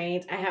got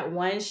trained. I had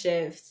one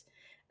shift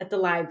at the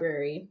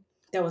library.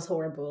 That was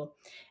horrible.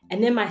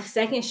 And then my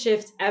second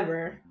shift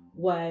ever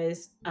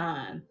was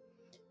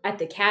at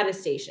the CATA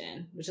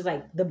station, which is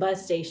like the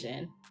bus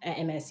station at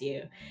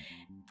MSU.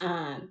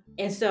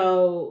 And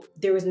so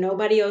there was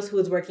nobody else who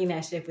was working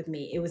that shift with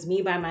me. It was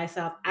me by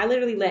myself. I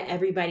literally let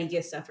everybody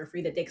get stuff for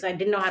free that day because I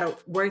didn't know how to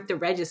work the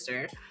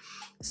register.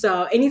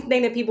 So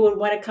anything that people would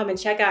want to come and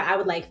check out, I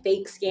would like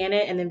fake scan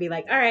it and then be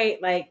like, all right,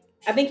 like,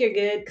 I think you're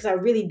good. Because I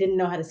really didn't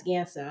know how to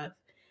scan stuff.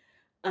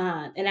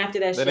 And after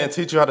that They didn't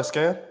teach you how to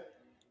scan?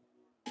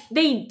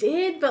 They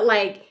did, but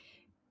like,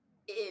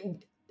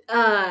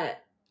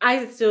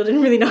 I still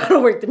didn't really know how to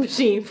work the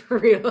machine for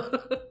real.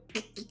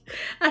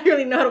 I didn't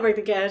really know how to work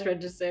the cash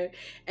register.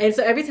 And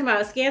so every time I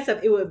would scan stuff,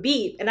 it would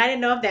beep. And I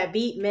didn't know if that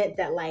beep meant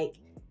that like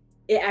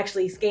it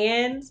actually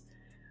scanned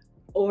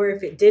or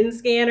if it didn't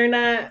scan or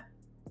not.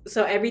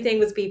 So everything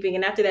was beeping.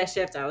 And after that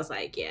shift, I was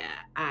like, yeah,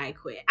 I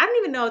quit. I don't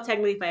even know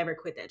technically if I ever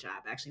quit that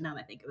job, actually, now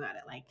that I think about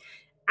it. Like,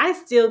 I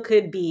still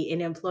could be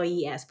an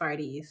employee at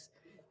Sparty's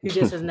who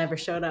just has never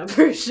showed up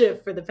for a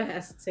shift for the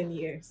past 10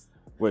 years.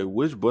 Wait,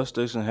 which bus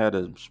station had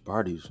a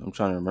Sparty's? I'm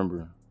trying to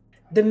remember.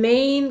 The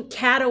main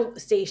cattle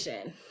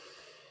station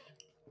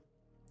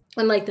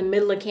on like the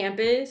middle of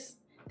campus.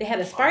 They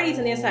had a Sparty's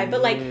on the inside,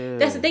 but like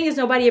that's the thing is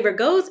nobody ever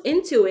goes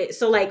into it.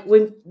 So like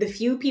when the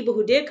few people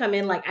who did come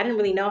in, like I didn't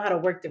really know how to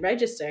work the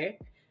register.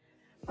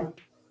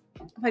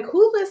 Like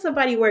who lets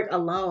somebody work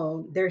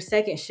alone their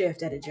second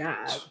shift at a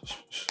job?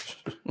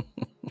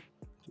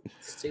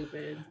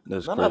 Stupid.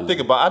 That's now crazy. that I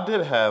think about, I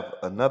did have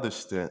another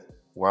stint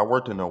where I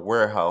worked in a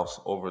warehouse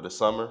over the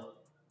summer.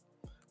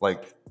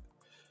 Like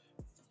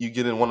you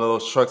get in one of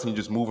those trucks and you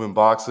just moving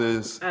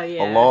boxes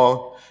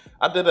along.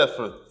 I did that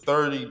for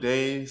 30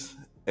 days.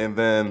 And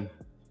then,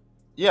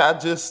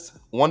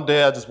 one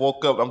day I just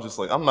woke up. I'm just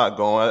like, I'm not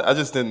going. I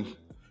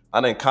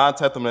didn't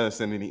contact them. I didn't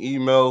send any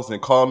emails,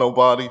 didn't call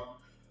nobody.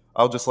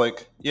 I was just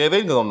like, yeah,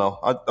 they don't know.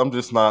 I'm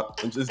just not.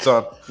 I'm just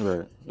done.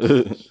 Right.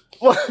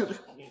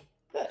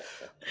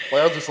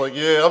 Like I was just like,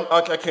 yeah,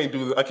 I can't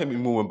do this. I can't be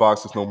moving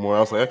boxes no more. I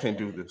was like, I can't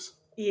do this.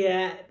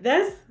 Yeah,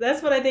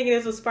 that's what I think it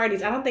is with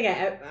Sparty's. I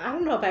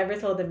don't know if I ever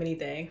told them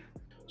anything.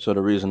 So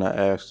the reason I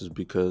asked is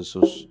because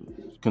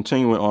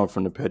continuing on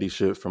from the petty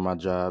shit from my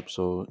job,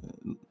 so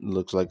it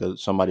looks like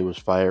somebody was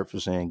fired for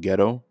saying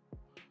ghetto.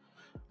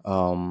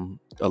 A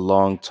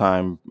long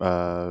time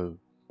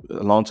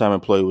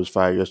employee was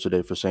fired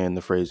yesterday for saying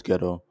the phrase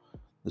ghetto.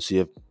 The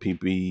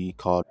CFPB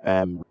called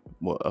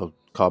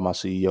my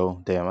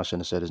CEO. Damn, I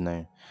shouldn't have said his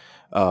name.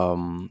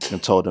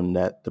 And told him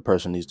that the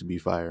person needs to be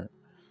fired.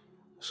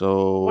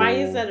 So why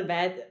is that a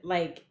bad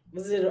like?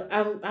 Was it?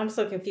 I'm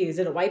so confused. Is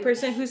it a white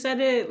person who said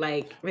it?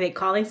 Like, were they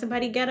calling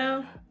somebody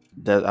ghetto?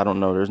 That I don't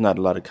know. There's not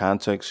a lot of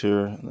context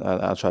here.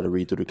 I'll try to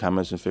read through the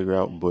comments and figure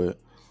out. But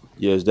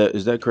yeah, is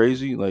that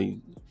crazy? Like,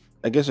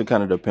 I guess it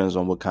kind of depends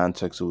on what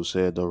context it was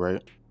said, though,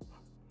 right?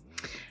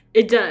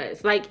 It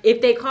does. Like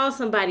if they call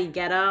somebody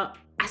ghetto,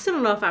 I still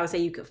don't know if I would say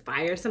you could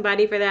fire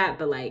somebody for that,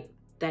 but like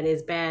that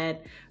is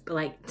bad. But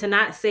like to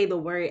not say the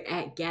word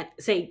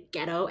say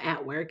ghetto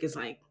at work is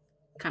like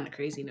kind of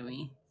crazy to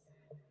me.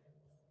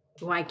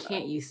 Why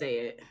can't you say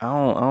it? I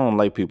don't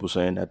like people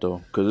saying that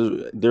though,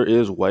 because there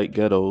is white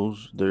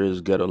ghettos. There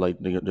is ghetto like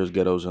there's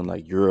ghettos in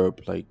like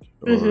Europe, like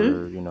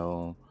Mm-hmm.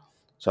 or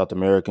South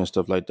America and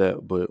stuff like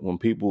that. But when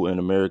people in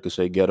America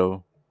say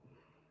ghetto,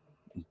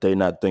 they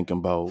not thinking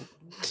about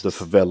the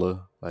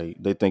favela. Like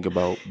they think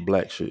about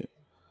black shit.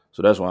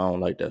 So that's why I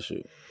don't like that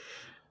shit.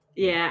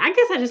 Yeah, I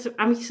guess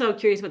I'm so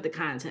curious what the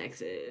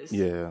context is.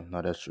 Yeah,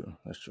 no, that's true.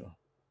 That's true.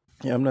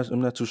 Yeah, I'm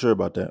not too sure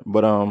about that.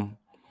 But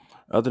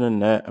other than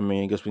that, I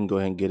mean, I guess we can go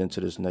ahead and get into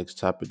this next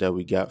topic that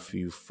we got for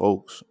you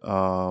folks.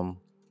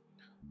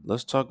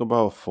 Let's talk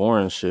about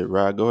foreign shit,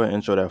 right? Go ahead and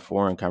intro that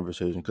foreign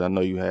conversation because I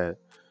know you had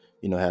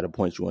a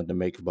point you wanted to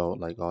make about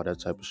like all that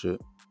type of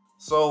shit.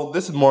 So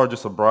this is more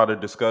just a broader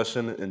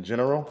discussion in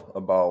general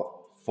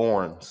about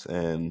foreigns,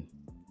 and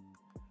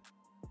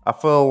I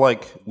feel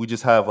like we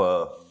just have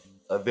a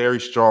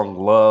very strong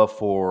love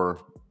for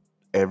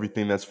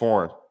everything that's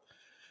foreign.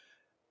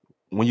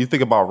 When you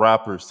think about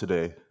rappers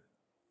today,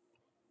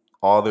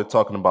 all they're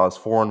talking about is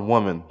foreign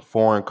women,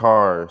 foreign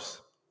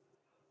cars,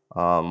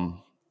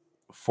 um,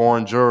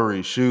 foreign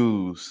jewelry,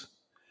 shoes,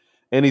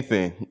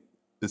 anything.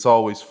 It's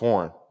always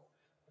foreign.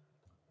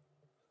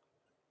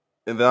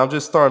 And then I'm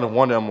just starting to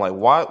wonder. I'm like,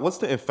 why? What's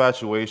the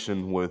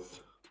infatuation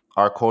with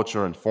our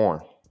culture and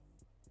foreign?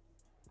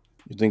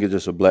 You think it's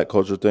just a black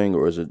culture thing,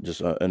 or is it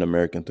just an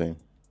American thing?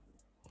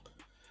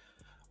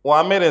 Well,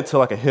 I made it into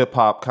like a hip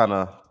hop kind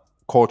of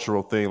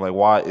cultural thing. Like,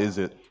 why is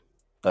it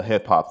a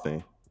hip hop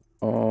thing?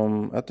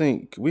 I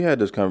think we had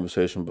this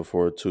conversation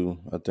before too.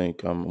 I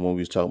think when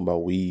we was talking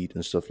about weed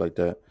and stuff like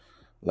that.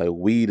 Like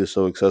weed is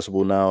so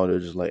accessible now, they're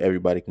just like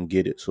everybody can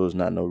get it. So it's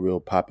not no real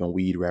popping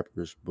weed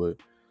rappers. But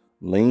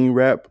lean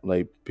rap,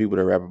 like people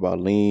that rap about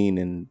lean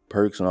and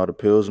perks and all the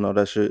pills and all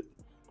that shit,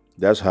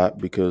 that's hot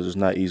because it's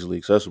not easily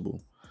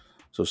accessible.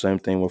 So same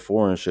thing with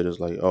foreign shit is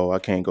like, oh, I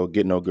can't go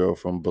get no girl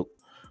from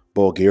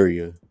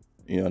Bulgaria,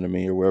 you know what I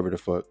mean, or wherever the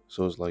fuck.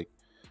 So it's like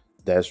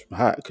that's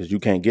hot because you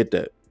can't get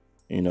that.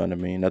 You know what I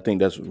mean? I think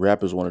that's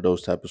rap is one of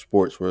those type of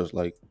sports where it's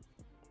like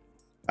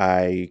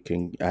I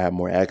have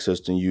more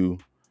access than you,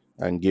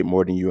 I can get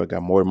more than you, I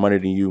got more money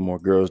than you, more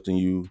girls than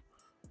you.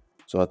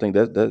 So I think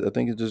that I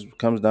think it just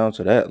comes down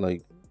to that.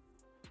 Like,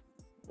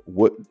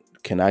 what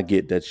can I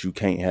get that you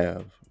can't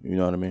have? You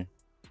know what I mean?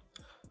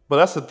 But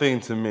that's the thing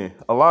to me.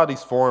 A lot of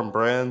these foreign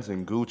brands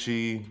and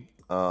Gucci,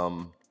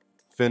 um,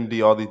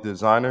 Fendi, all these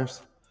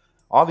designers,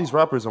 all these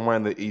rappers are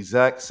wearing the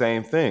exact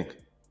same thing.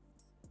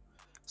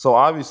 So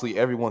obviously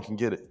everyone can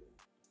get it.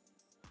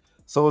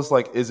 So it's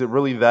like, is it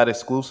really that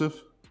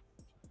exclusive?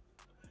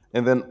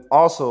 And then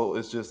also,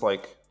 it's just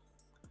like,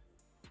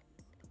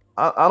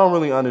 I don't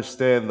really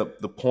understand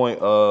the point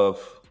of,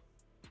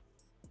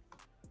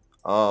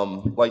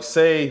 like,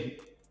 say,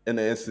 in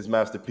the instance,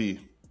 Master P,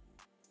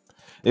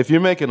 if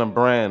you're making a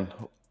brand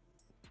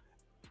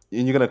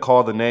and you're going to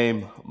call the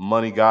name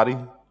Money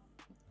Gotti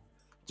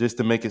just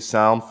to make it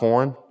sound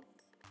foreign,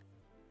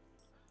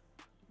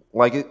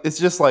 like, it's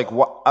just like,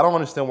 I don't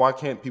understand why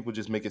can't people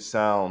just make it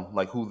sound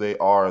like who they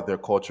are, their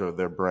culture,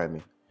 their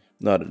branding.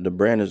 No, the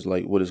brand is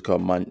like what is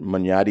called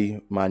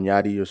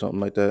Magnati or something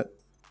like that.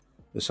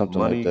 It's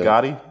something like Money that.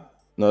 Gotti?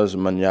 No, it's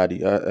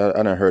Magnati.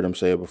 I done heard him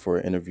say it before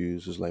in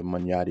interviews. It's like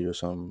Magnati or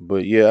something.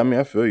 But yeah, I mean,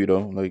 I feel you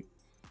though. Like,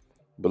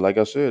 but like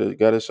I said, it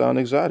gotta sound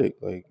exotic.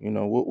 Like,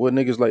 what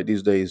niggas like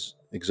these days?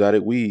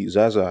 Exotic weed,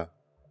 Zaza.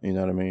 You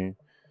know what I mean?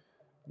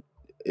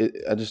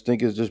 I just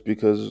think it's just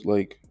because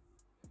like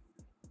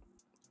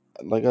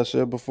I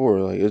said before,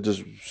 like it's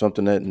just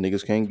something that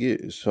niggas can't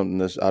get. It's something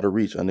that's out of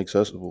reach,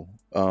 inaccessible.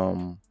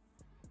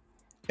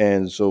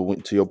 And so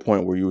to your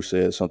point where you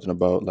said something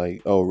about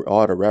like, oh,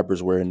 all the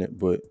rappers wearing it,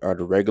 but are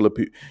the regular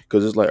people?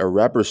 Because it's like a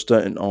rapper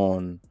stunting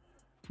on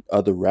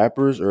other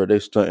rappers, or are they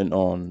stunting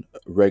on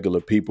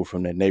regular people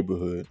from their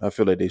neighborhood? I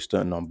feel like they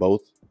stunting on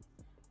both.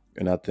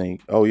 And I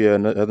think, oh yeah,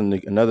 another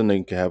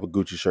nigga can have a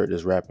Gucci shirt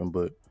that's rapping,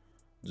 but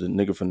the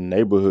nigga from the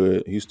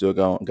neighborhood, he still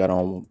got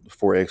on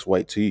 4X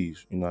white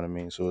tees. You know what I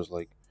mean? So it's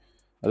like,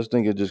 I just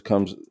think it just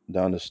comes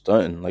down to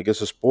stunting. Like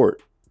it's a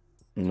sport.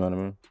 You know what I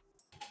mean?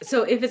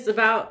 So if it's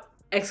about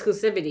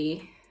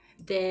exclusivity,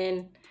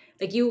 then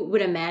like you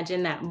would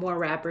imagine that more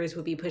rappers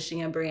would be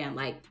pushing a brand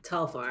like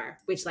Telfar,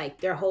 which like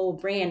their whole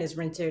brand is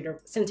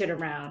centered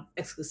around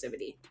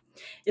exclusivity.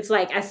 It's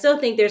like I still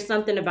think there's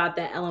something about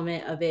that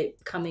element of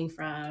it coming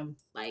from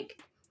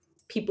like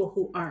people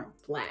who aren't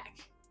black.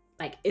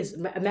 Like it's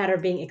a matter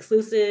of being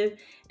exclusive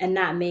and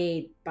not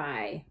made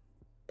by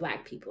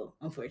black people,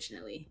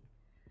 unfortunately.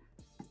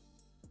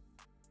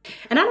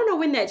 And I don't know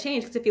when that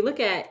changed because if you look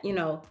at,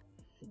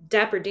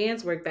 Dapper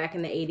Dan's work back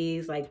in the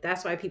 80s, like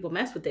that's why people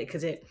mess with it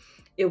because it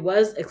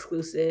was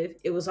exclusive.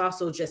 It was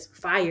also just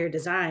fire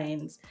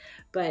designs,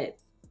 but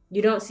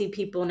you don't see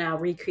people now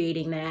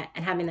recreating that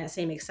and having that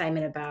same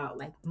excitement about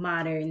like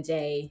modern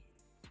day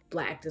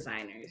black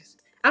designers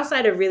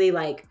outside of really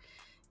like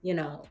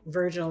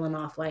Virgil and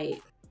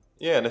Off-White.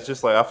 Yeah, and it's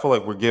just like I feel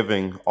like we're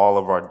giving all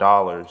of our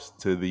dollars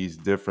to these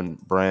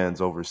different brands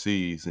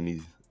overseas and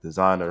these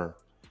designer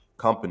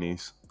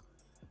companies,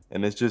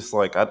 and it's just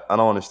like I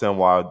don't understand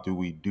why do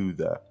we do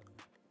that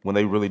when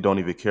they really don't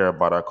even care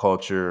about our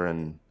culture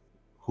and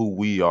who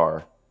we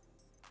are.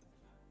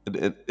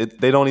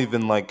 They don't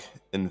even like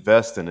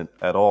invest in it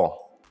at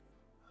all,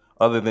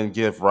 other than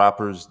give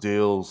rappers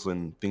deals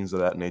and things of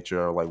that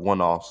nature, or like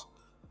one-offs.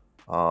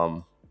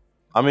 Um,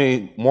 I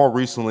mean, more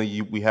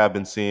recently, we have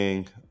been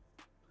seeing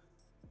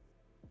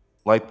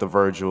like the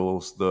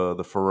Virgils, the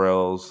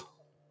Pharrells,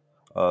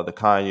 the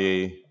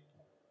Kanye,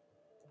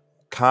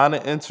 kind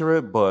of enter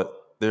it, but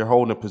they're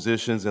holding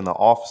positions in the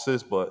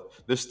offices, but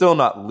they're still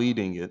not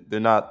leading it. They're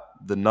not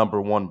the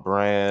number one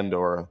brand,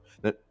 or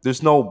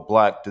there's no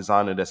black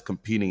designer that's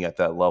competing at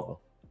that level.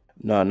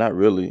 No, not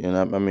really. And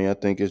I mean, I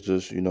think it's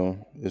just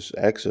it's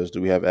access.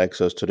 Do we have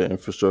access to the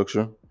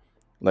infrastructure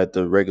like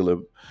the regular?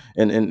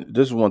 And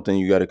this is one thing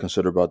you got to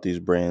consider about these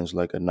brands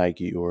like a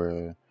Nike or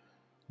a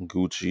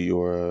Gucci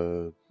or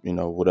a,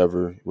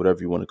 whatever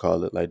you want to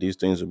call it. Like these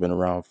things have been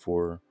around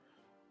for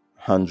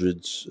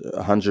hundreds,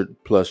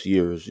 100 plus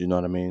years. You know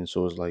what I mean?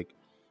 So it's like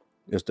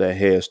it's that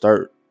head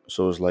start.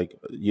 So it's like,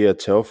 yeah,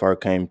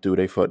 Telfar came through.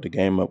 They fucked the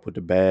game up with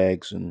the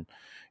bags and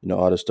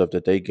all the stuff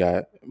that they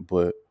got.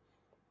 But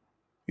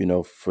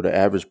for the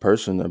average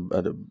person,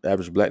 the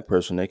average black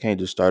person, they can't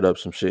just start up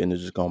some shit and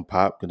it's just gonna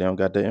pop because they don't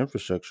got that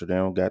infrastructure. They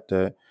don't got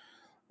that.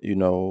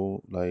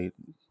 Like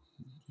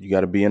you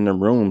got to be in the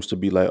rooms to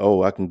be like,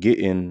 oh, I can get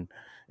into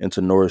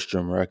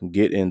Nordstrom or I can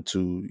get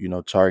into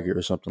Target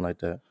or something like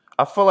that.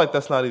 I feel like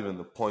that's not even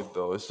the point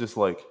though. It's just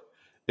like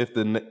if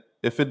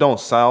it don't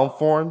sound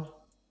foreign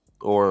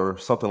or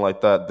something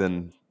like that,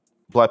 then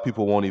black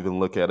people won't even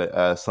look at it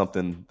as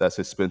something that's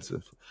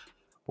expensive.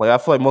 Like I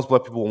feel like most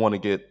black people want to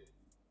get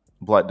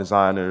black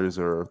designers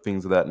or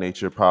things of that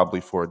nature probably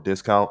for a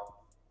discount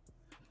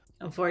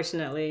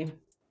Unfortunately.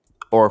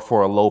 or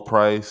for a low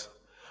price.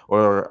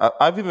 Or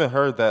I've even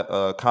heard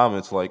that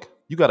comments like,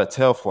 "You got a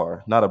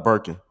Telfar, not a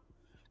Birkin,"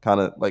 kind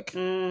of like.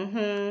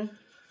 Mm-hmm.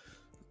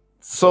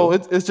 So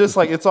So it's just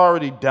like it's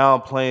already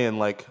downplaying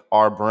like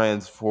our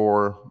brands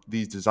for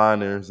these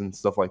designers and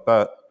stuff like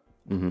that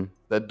hmm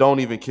that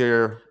don't even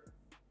care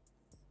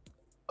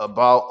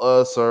about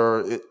us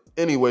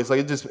anyways.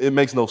 Like it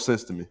makes no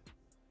sense to me.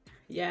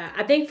 Yeah,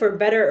 I think for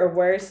better or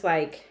worse,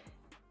 like,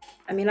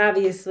 I mean,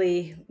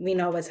 obviously, we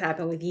know what's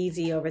happened with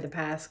Yeezy over the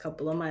past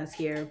couple of months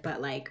here, but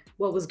like,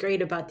 what was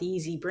great about the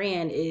Yeezy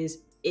brand is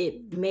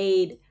it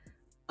made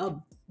a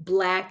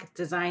black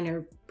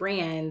designer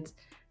brand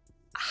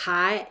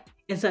hot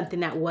and something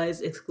that was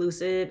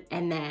exclusive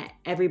and that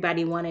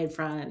everybody wanted,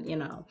 from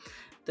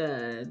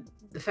the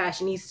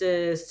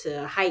fashionistas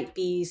to hype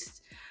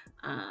beasts.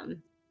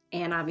 um,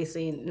 and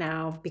obviously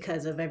now,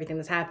 because of everything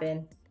that's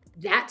happened,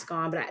 that's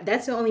gone. But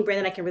that's the only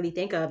brand that I can really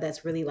think of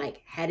that's really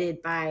like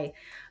headed by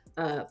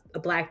a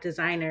black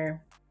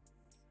designer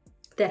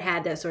that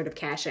had that sort of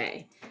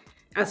cachet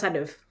outside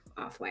of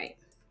Off-White.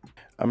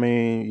 I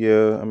mean,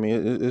 yeah, I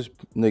mean it's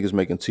niggas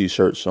making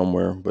t-shirts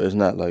somewhere, but it's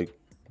not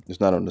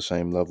on the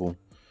same level.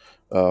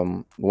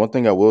 One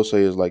thing I will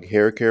say is like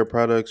hair care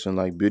products and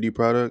like beauty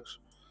products,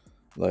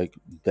 like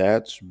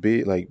that's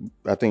big. Like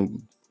I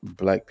think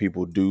black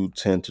people do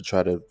tend to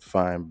try to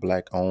find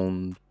black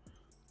owned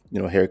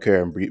hair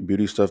care and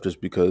beauty stuff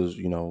just because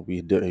we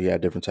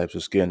have different types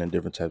of skin and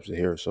different types of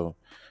hair. So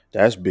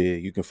that's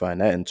big. You can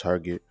find that in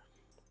Target.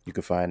 You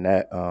can find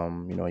that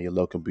your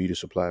local beauty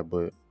supply.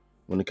 But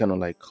when it kind of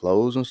like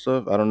clothes and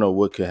stuff, I don't know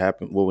what could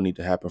happen. What would need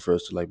to happen for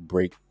us to like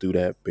break through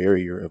that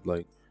barrier of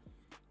like,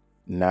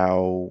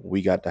 now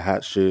we got the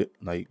hot shit.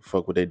 Like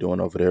fuck what they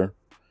doing over there.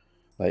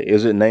 Like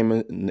is it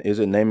naming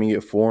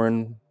it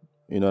foreign?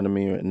 You know what I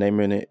mean?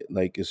 Naming it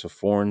like it's a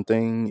foreign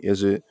thing.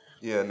 Is it,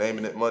 Yeah,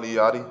 naming it Money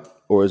Yachty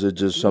or is it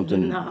just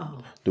something? No.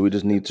 Do we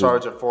just need and to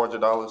charging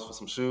 $400 for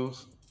some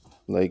shoes.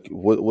 like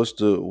what's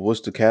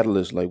the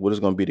catalyst? Like what is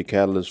going to be the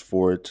catalyst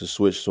for it to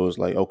switch? So it's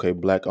like, okay,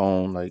 black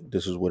owned. Like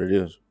this is what it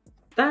is.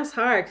 That's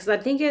hard because I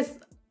think it's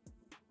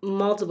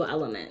multiple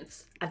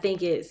elements. I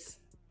think it's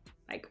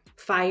like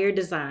fire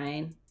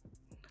design,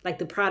 like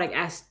the product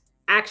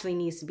actually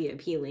needs to be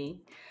appealing.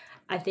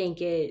 I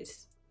think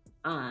it's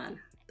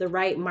the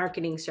right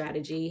marketing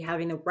strategy,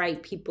 having the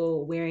right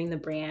people wearing the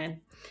brand.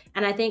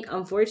 And I think,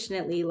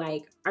 unfortunately,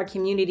 like our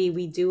community,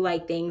 we do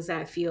like things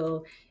that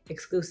feel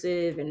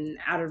exclusive and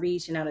out of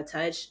reach and out of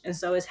touch. And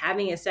so it's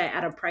having it set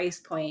at a price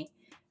point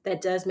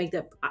that does make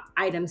the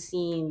item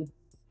seem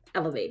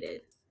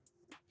elevated.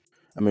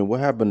 I mean, what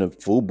happened to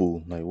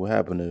Fubu? Like what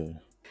happened to?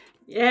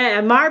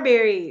 Yeah,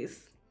 Marberries.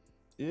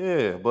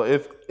 Yeah, but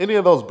if any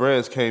of those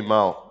brands came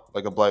out,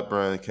 like a black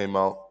brand came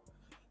out,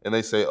 and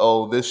they say,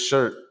 "Oh, this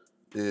shirt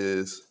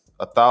is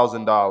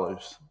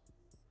 $1,000,"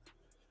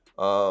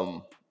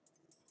 um,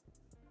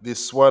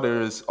 this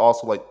sweater is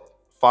also like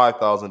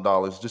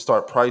 $5,000. Just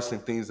start pricing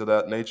things of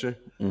that nature.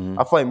 Hmm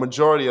I feel like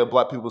majority of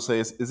black people say,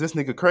 "Is this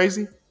nigga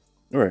crazy?"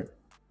 Right.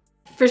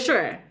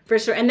 For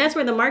sure. And that's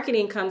where the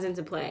marketing comes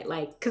into play.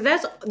 Like, because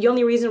that's the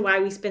only reason why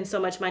we spend so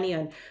much money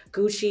on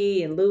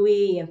Gucci and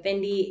Louis and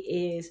Fendi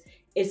is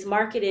it's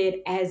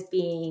marketed as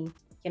being,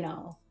 you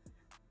know,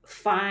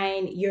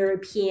 fine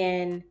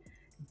European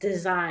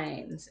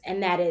designs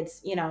and that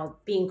it's, you know,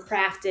 being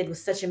crafted with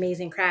such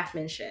amazing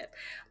craftsmanship.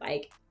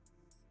 Like,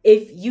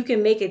 if you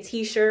can make a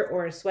t-shirt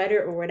or a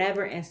sweater or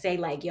whatever and say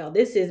like, yo,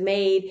 this is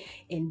made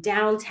in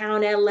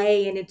downtown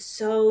LA and it's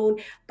sewn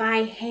by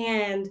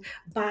hand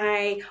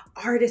by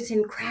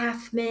artisan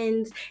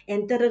craftsmen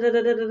and da da da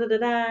da da da da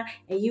da,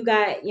 and you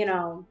got, you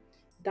know,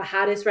 the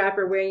hottest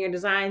rapper wearing your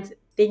designs,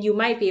 then you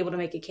might be able to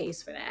make a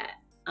case for that.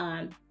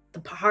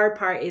 The hard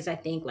part is, I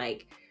think,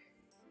 like,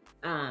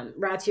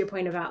 Rod, to your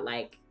point about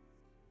like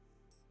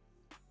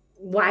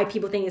why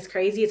people think it's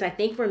crazy, is I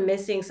think we're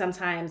missing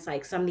sometimes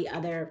like some of the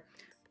other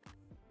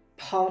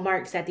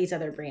hallmarks that these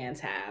other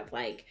brands have,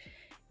 like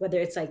whether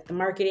it's like the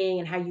marketing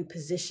and how you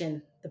position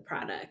the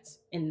product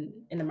in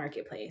the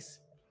marketplace.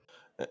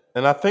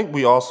 And I think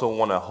we also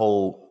want to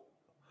hold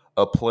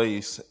a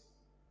place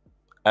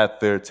at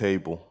their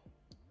table,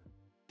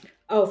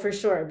 Oh, for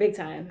sure, big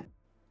time.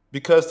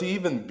 because to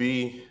even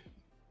be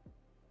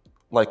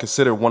like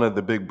considered one of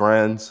the big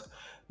brands,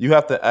 you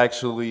have to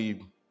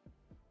actually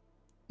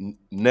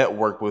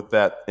network with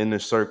that inner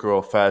circle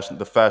of fashion,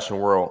 the fashion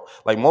world.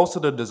 Like most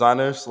of the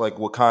designers, like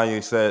what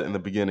Kanye said in the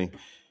beginning,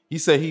 he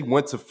said he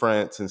went to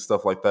France and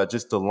stuff like that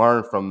just to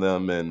learn from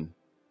them and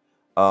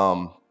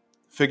um,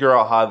 figure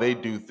out how they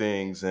do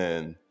things,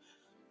 and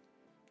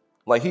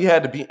like he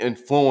had to be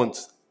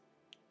influenced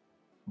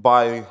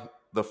by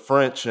the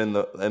French and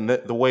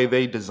the way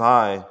they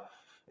design,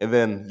 and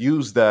then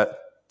use that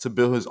to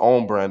build his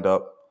own brand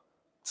up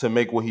to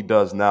make what he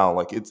does now.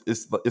 Like it's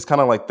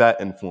kind of like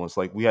that influence.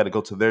 Like we had to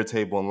go to their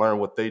table and learn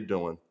what they're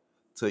doing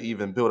to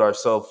even build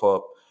ourselves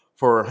up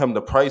for him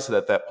to price it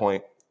at that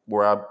point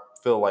where I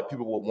feel like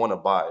people would want to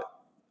buy it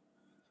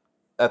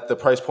at the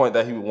price point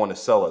that he would want to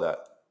sell it at.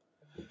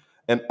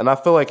 And I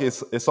feel like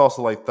it's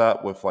also like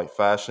that with like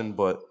fashion,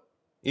 but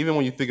even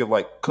when you think of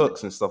like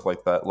cooks and stuff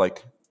like that,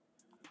 like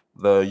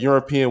the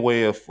European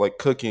way of like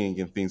cooking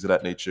and things of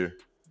that nature,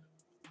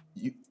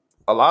 you,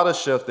 a lot of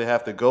chefs they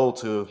have to go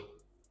to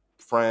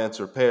France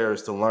or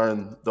Paris to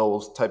learn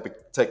those type of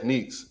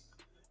techniques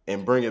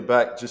and bring it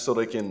back just so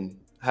they can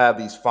have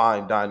these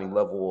fine dining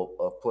level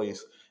of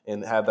place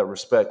and have that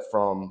respect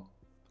from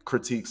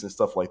critiques and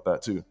stuff like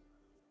that too.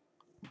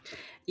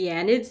 Yeah,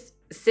 and it's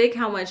sick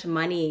how much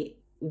money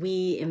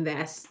we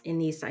invest in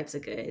these types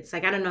of goods.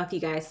 Like, I don't know if you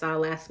guys saw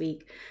last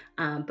week,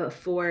 but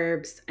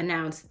Forbes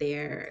announced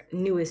their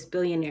newest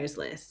billionaires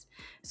list.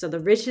 So the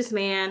richest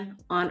man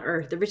on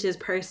earth, the richest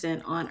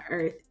person on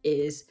earth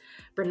is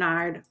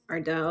Bernard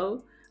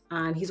Arnault.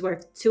 He's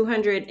worth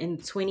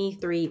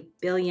 $223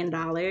 billion,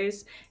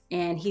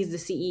 and he's the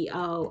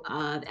CEO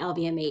of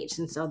LVMH.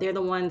 And so they're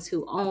the ones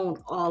who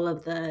own all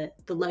of the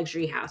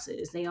luxury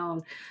houses. They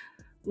own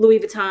Louis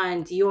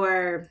Vuitton,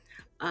 Dior,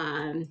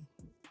 um,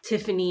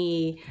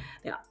 Tiffany,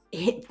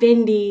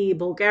 Fendi,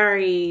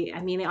 Bulgari. I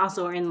mean, they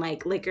also are in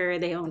like liquor.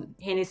 They own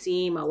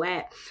Hennessy,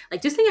 Moet.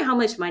 Like, just think of how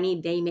much money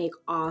they make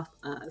off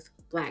of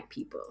Black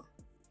people.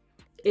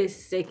 It's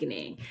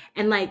sickening.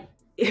 And like,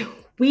 if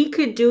we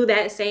could do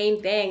that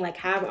same thing, like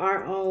have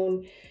our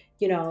own,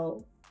 you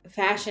know,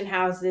 fashion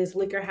houses,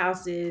 liquor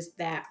houses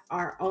that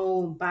are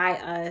owned by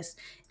us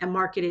and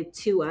marketed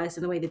to us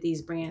in the way that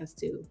these brands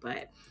do.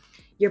 But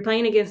you're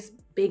playing against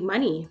big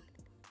money.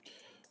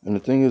 And the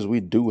thing is,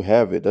 we do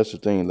have it. That's the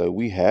thing. Like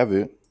we have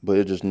it, but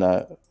it's just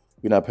not.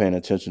 We're not paying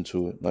attention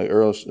to it. Like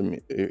Earl, I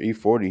mean,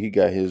 E40, he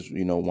got his,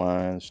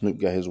 wine. Snoop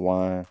got his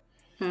wine.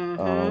 Mm-hmm.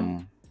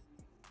 Um,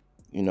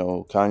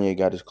 Kanye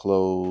got his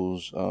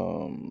clothes.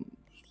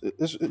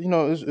 It's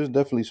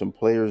definitely some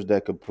players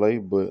that could play,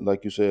 but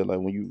like you said, like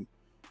when you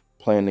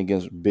playing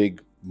against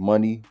big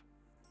money,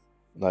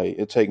 like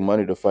it take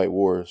money to fight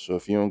wars. So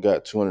if you don't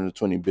got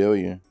 220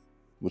 billion,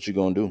 what you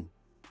gonna do?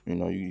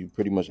 You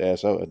pretty much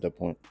ass out at that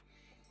point.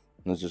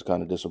 And it's just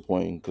kind of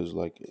disappointing because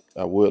like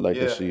I would like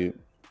to Yeah. see it.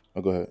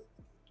 Oh, go ahead.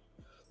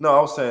 No, I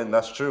was saying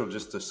that's true.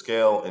 Just to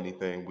scale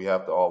anything, we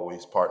have to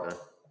always partner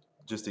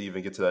just to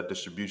even get to that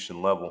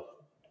distribution level.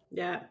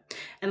 Yeah.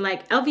 And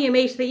like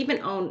LVMH, they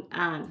even own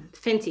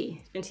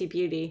Fenty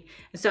Beauty.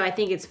 And so I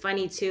think it's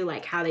funny too,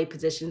 like how they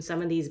position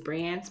some of these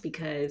brands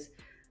because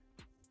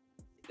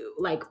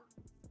like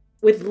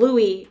with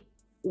Louis,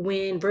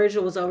 when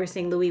Virgil was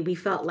overseeing Louis, we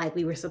felt like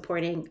we were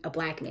supporting a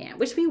Black man,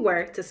 which we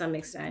were to some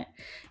extent.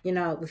 You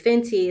know, with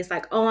Fenty, it's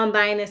like, oh, I'm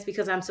buying this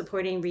because I'm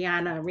supporting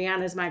Rihanna.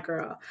 Rihanna's my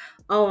girl.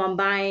 Oh, I'm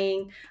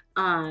buying,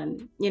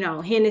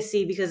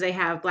 Hennessy because they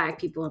have Black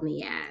people in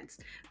the ads.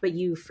 But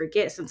you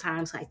forget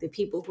sometimes, like the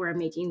people who are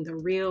making the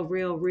real,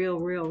 real, real,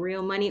 real,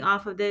 real money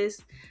off of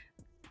this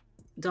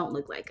don't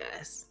look like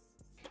us.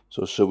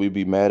 So should we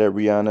be mad at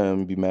Rihanna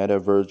and be mad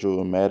at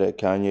Virgil and mad at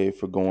Kanye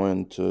for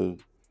going to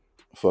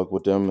fuck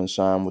with them and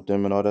sign with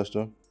them and all that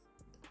stuff?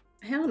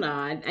 Hell no.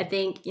 I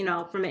think,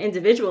 from an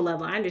individual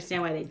level, I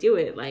understand why they do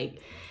it. Like,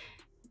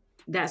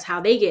 that's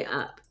how they get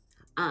up.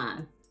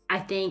 I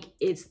think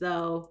it's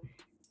though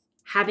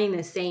having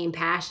the same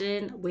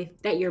passion with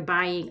that you're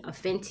buying a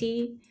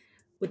Fenty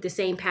with the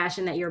same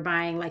passion that you're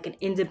buying like an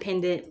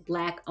independent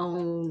black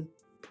owned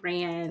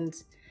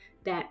brand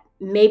that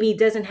maybe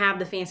doesn't have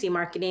the fancy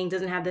marketing,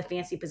 doesn't have the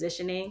fancy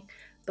positioning,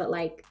 but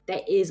like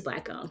that is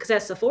black owned. Because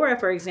at Sephora,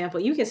 for example,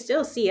 you can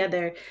still see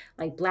other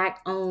like black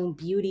owned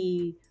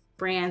beauty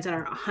brands that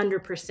are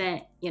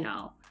 100%,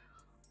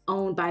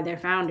 owned by their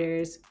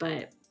founders,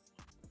 but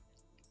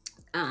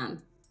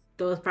um,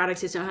 those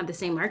products just don't have the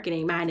same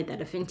marketing behind it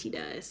that a Fenty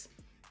does.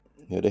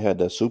 Yeah, they had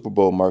that Super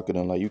Bowl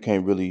marketing. Like you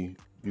can't You beat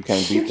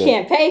that.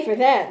 can't pay for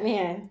that,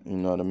 man. You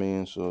know what I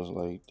mean? So it's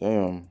like,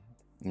 damn,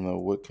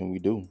 what can we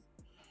do?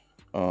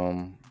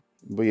 Um,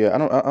 but yeah, I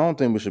don't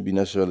think we should be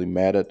necessarily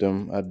mad at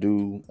them.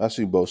 I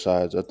see both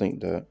sides. I think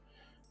that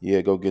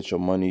yeah, go get your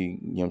money.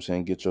 You know what I'm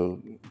saying? Get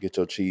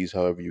your cheese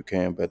however you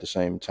can. But at the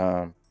same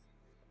time,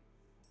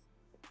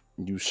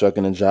 you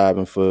shucking and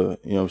jiving for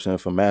what I'm saying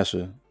for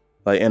massa,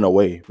 like in a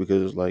way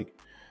because it's like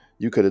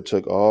you could have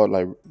took all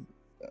like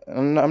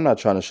I'm not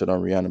trying to shit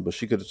on Rihanna, but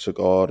she could have took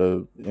all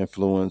the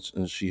influence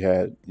and she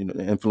had,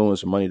 the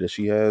influence and money that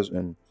she has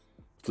and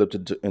flipped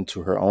it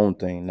into her own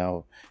thing.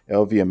 Now,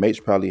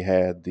 LVMH probably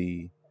had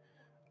the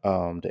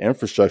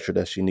infrastructure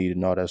that she needed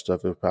and all that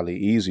stuff. It was probably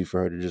easy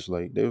for her to just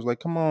like they was like,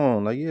 come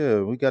on, like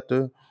yeah, we got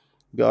all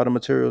the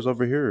materials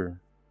over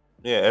here,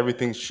 Yeah,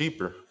 everything's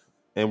cheaper,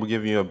 and we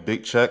give you a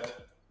big check,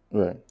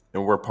 right?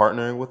 and we're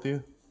partnering with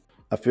you.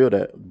 I feel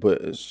that, but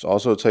it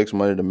also takes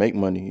money to make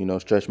money.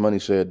 Stretch Money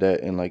said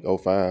that in like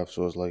 '05,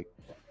 so it's like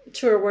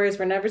Truer words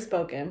were never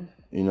spoken.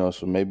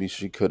 so maybe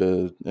she could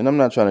have, and I'm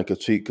not trying to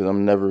critique because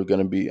I'm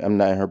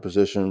not in her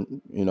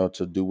position,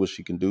 to do what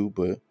she can do,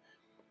 but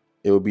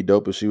it would be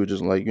dope if she was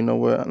just like, you know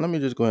what, let me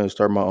just go ahead and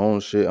start my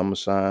own shit. I'm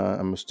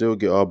gonna still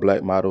get all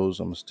black models.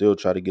 I'm gonna still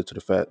try to get to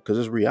the fat, because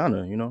it's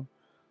Rihanna.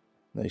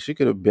 Like she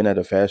could have been at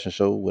a fashion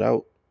show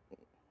without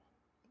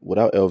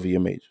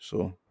LVMH.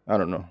 So I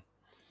don't know.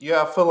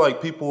 Yeah, I feel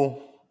like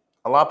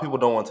a lot of people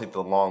don't want to take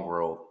the long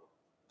road.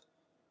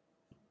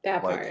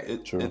 That Like part.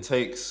 it True.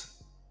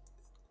 takes,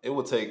 it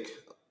would take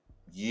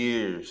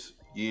years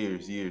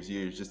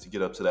just to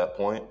get up to that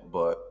point.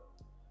 But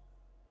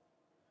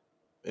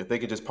if they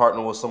could just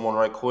partner with someone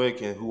right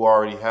quick and who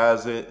already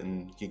has it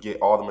and can get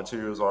all the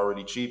materials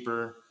already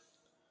cheaper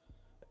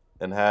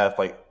and have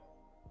like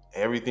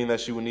everything that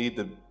she would need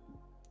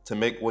to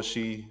make what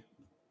she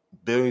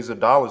billions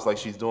of dollars like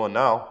she's doing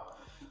now.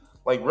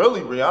 Like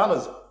really,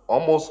 Rihanna's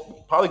almost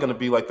probably gonna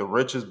be like the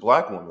richest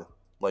black woman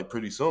like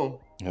pretty soon.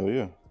 Hell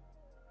yeah.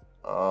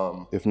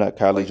 Um, If not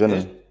Kylie like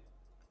Jenner.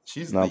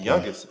 she's No, the I'm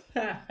playing. youngest,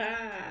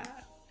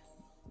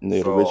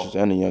 They're the richest so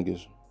and the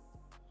youngest.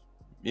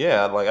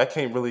 yeah, like I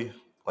can't really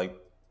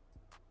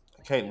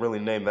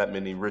name that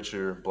many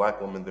richer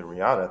black women than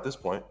Rihanna at this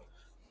point.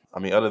 I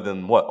mean, other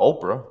than what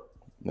Oprah.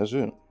 That's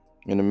it.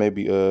 And then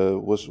maybe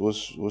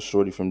what's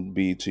Shorty from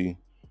BET? I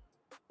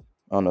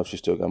don't know if she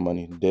still got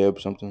money. Deb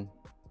something.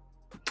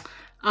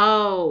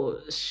 Oh,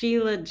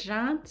 Sheila Oh,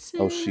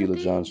 Johnson, I Sheila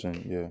think.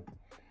 Johnson.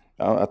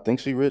 Yeah, I think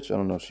she rich. I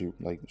don't know if she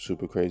like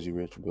super crazy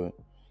rich, but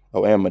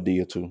and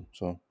Medea too.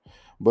 So,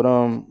 but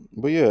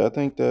yeah, I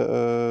think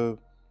that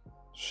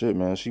shit,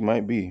 man, she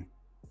might be.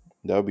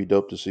 That would be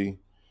dope to see.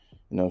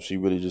 If she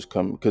really just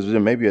come, because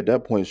then maybe at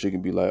that point she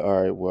can be like,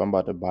 all right, well, I'm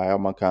about to buy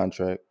out my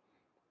contract.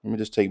 Let me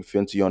just take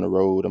Fenty on the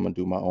road. I'm gonna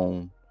do my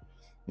own.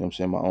 What I'm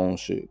saying, my own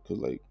shit. Cause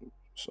like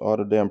all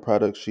the damn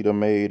products she done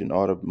made and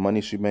all the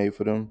money she made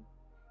for them,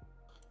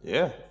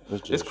 Yeah, it's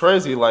it's just.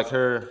 crazy. Like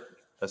her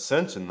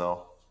ascension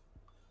though.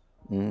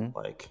 Mm-hmm.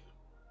 Like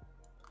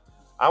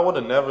I would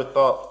have never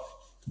thought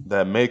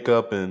that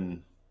makeup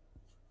and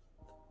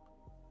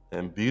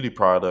beauty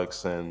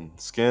products and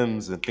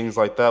skims and things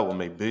like that will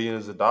make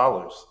billions of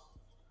dollars.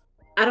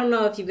 I don't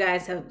know if you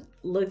guys have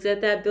looked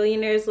at that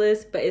billionaires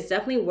list, but it's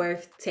definitely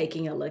worth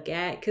taking a look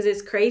at because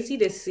it's crazy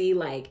to see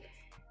like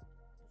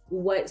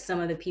what some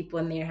of the people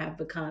in there have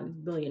become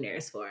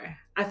billionaires for.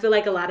 I feel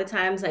like a lot of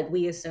times like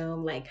we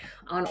assume like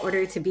in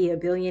order to be a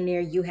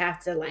billionaire you have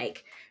to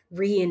like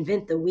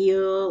reinvent the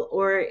wheel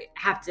or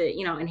have to,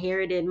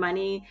 inherited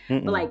money.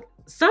 But Mm-mm. like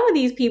some of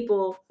these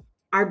people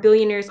are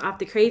billionaires off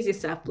the crazy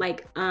stuff.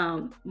 Like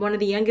one of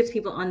the youngest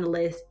people on the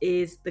list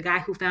is the guy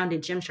who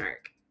founded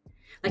Gymshark.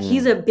 Like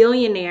he's Mm. a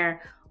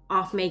billionaire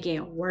off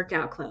making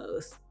workout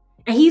clothes.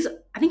 And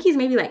I think he's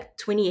maybe like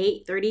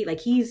 28, 30. Like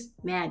he's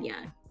mad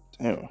young.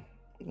 Damn.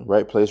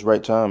 Right place,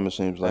 right time. It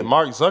seems And like.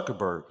 Mark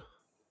Zuckerberg,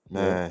 Yep.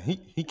 man,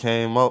 he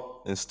came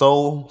up and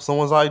stole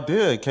someone's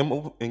idea and came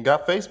up and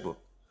got Facebook.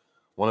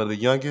 One of the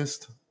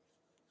youngest,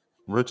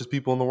 richest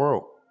people in the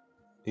world.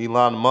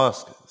 Elon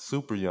Musk,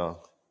 super young,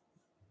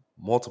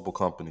 multiple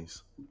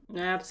companies.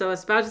 Yeah, so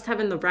it's about just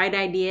having the right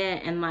idea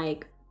and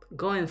like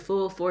going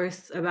full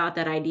force about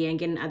that idea and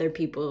getting other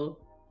people,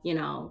 you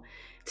know,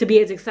 to be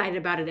as excited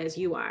about it as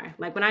you are.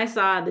 Like when I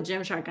saw the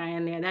Gymshark guy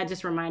in there, that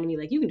just reminded me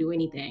like you can do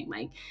anything.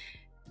 Like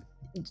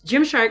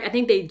Gymshark, I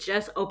think they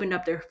just opened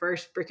up their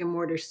first brick and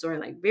mortar store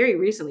like very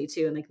recently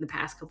too, in like the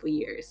past couple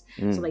years.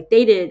 So Mm. like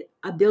they did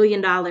 $1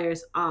 billion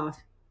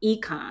off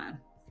econ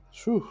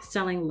Phew.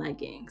 selling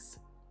leggings.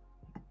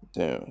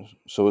 Damn.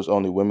 So it's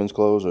only women's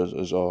clothes, or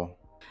is all?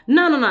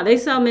 No. They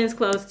sell men's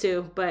clothes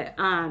too, but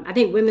I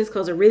think women's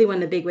clothes are really one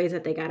of the big ways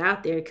that they got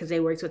out there because they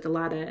worked with a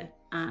lot of.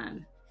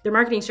 Their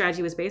marketing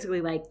strategy was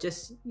basically like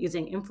just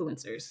using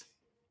influencers.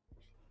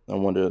 I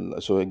wonder.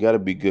 So it got to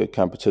be good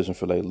competition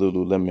for like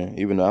Lululemon.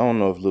 Even though I don't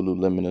know if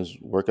Lululemon is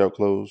workout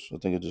clothes. I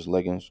think it's just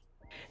leggings.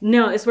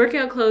 No, it's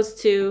workout clothes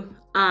too.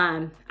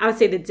 I would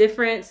say the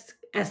difference,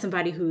 as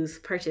somebody who's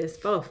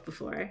purchased both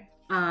before,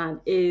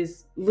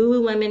 is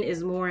Lululemon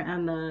is more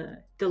on the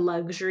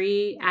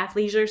luxury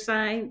athleisure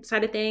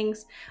side of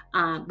things,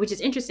 which is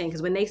interesting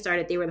because when they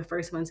started, they were the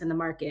first ones in the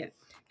market,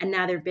 and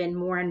now there've been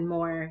more and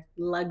more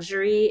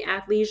luxury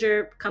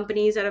athleisure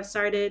companies that have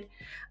started.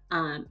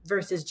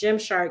 Versus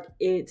Gymshark,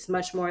 it's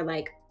much more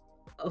like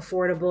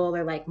affordable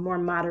or like more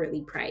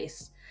moderately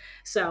priced.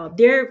 So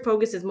their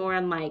focus is more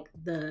on like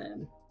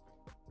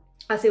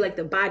I say like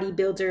the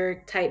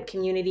bodybuilder type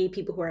community,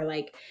 people who are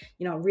like,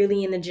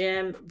 really in the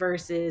gym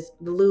versus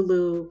the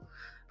Lulu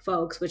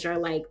folks, which are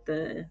like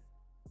the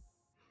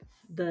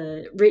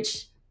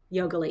rich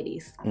yoga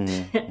ladies.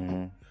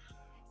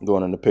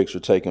 Going in the picture,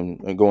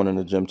 going in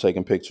the gym,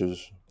 taking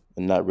pictures,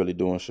 and not really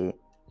doing shit.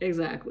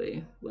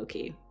 Exactly. Low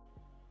key.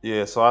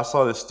 Yeah, so I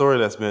saw this story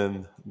that's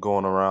been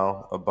going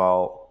around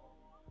about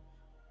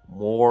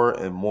more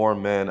and more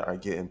men are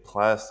getting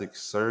plastic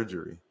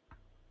surgery.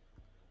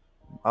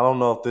 I don't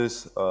know if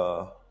this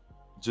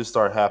just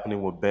started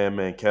happening with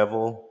Bandman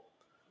Kevo.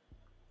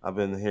 I've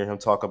been hearing him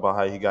talk about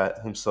how he got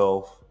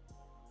himself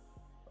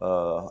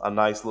a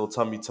nice little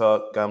tummy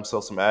tuck, got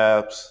himself some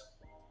abs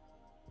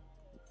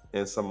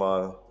and some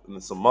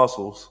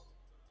muscles,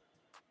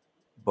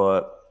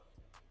 but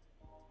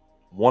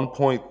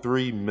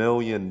 1.3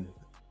 million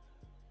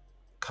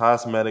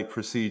cosmetic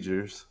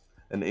procedures,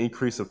 an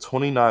increase of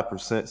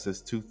 29%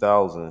 since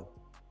 2000.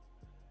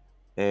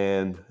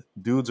 And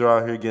dudes are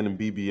out here getting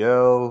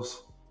BBLs.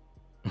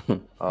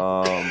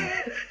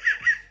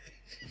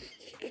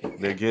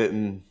 They're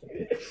getting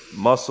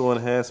muscle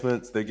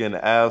enhancements. They're getting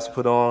abs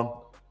put on.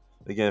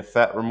 They're getting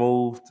fat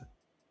removed.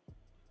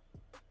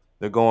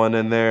 They're going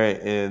in there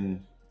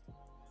and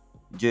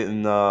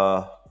getting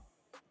a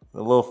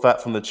little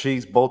fat from the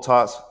cheeks,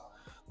 Botox,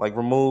 like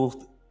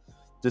removed,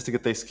 just to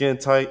get their skin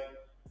tight.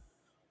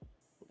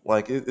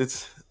 Like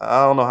it's,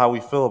 I don't know how we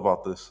feel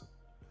about this.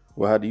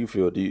 Well, how do you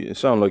feel? It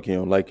sounds like you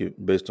don't like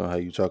it based on how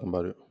you talking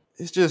about it.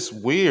 It's just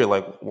weird.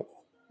 Like,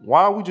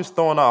 why are we just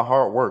throwing out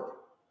hard work?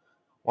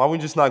 Why are we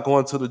just not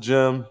going to the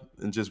gym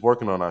and just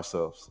working on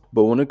ourselves?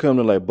 But when it comes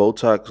to like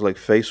Botox, like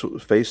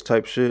face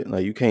type shit,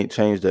 like you can't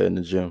change that in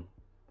the gym.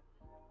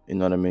 You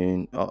know what I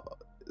mean?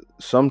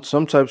 Some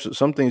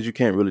things you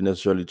can't really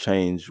necessarily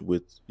change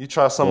with You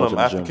try some going of to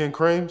them the gym. African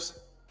creams.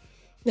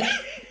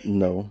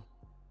 No.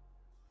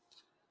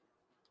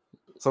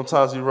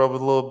 Sometimes you rub a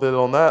little bit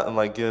on that and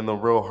like getting a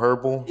real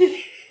herbal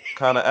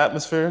kind of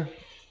atmosphere.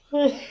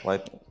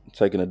 Like,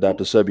 Taking a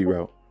Dr. Sebi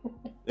route.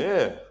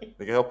 yeah,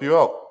 they can help you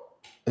out.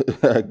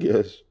 I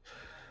guess.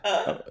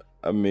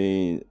 I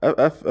mean,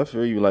 I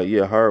feel you. Like,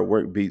 yeah, hard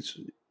work beats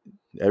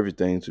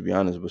everything, to be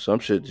honest. But some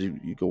shit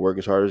you can work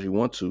as hard as you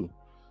want to,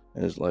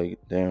 and it's like,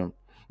 damn.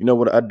 You know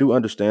what? I do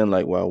understand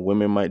like why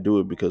women might do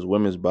it because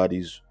women's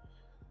bodies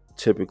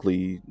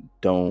typically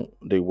don't.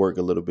 They work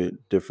a little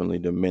bit differently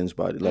than men's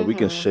body. Like we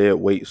can shed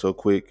weight so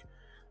quick,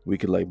 we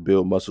can like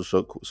build muscle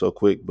so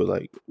quick. But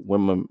like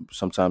women,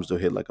 sometimes they'll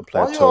hit like a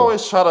Why you plateau.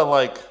 always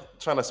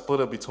trying to split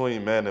up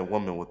between men and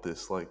women with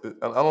this? Like,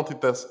 I don't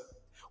think that's.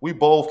 We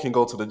both can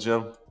go to the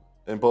gym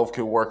and both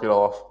can work it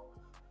off.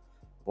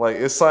 Like,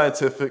 it's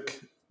scientific.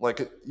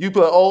 Like, you be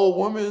like, oh,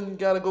 women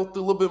got to go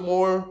through a little bit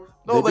more.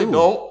 No, They they do.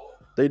 don't.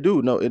 They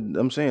do. No,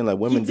 I'm saying like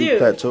You women do do,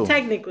 plateau.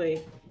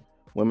 technically.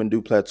 Women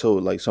do plateau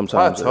like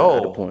sometimes at a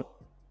Plateau. point.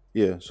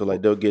 Yeah, so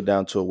like they'll get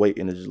down to a weight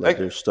and it's just like Like,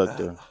 they're stuck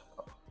there.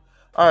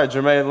 all right,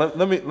 Jermaine.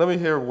 Let me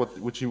hear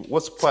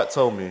what's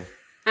plateau mean.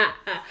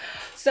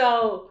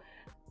 so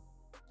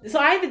so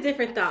I have a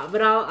different thought,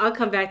 but I'll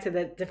come back to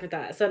the different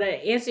thought. So to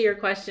answer your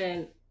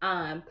question,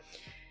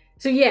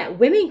 so yeah,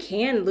 women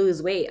can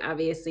lose weight,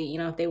 obviously,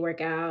 if they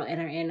work out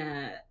and are in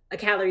a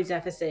calorie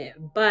deficit.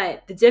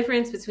 But the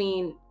difference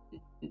between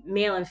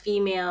male and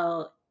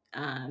female,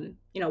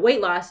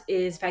 weight loss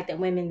is the fact that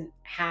women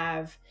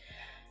have,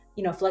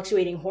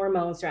 fluctuating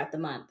hormones throughout the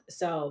month.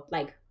 So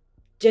like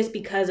just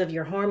because of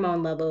your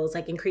hormone levels,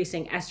 like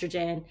increasing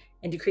estrogen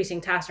and decreasing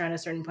testosterone at a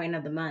certain point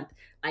of the month,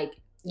 like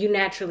you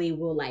naturally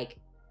will like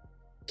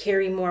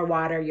carry more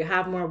water, you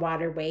have more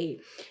water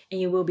weight,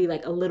 and you will be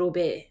like a little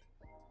bit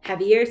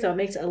heavier. So it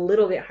makes it a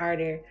little bit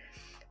harder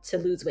to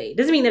lose weight.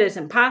 Doesn't mean that it's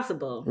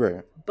impossible,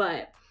 Right.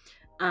 but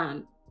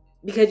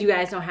because you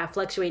guys don't have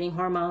fluctuating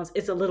hormones,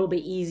 it's a little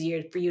bit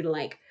easier for you to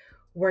like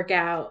work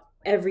out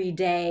every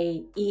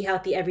day, eat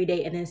healthy every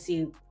day, and then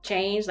see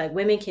change. Like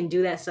women can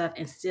do that stuff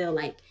and still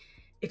like,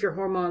 if your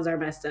hormones are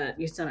messed up,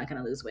 you're still not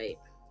going to lose weight.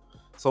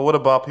 So what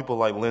about people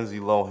like Lindsay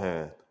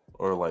Lohan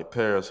or like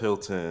Paris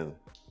Hilton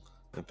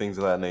and things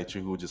of that nature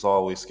who are just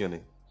always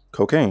skinny?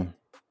 Cocaine.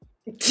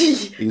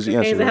 Easy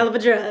answer. It's a hell of a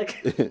drug.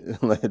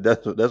 Like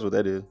that's what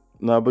that is.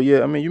 No, but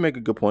yeah, I mean, you make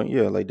a good point.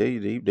 Yeah, like they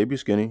be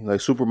skinny, like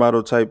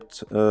supermodel type.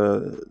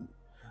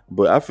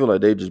 But I feel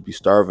like they just be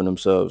starving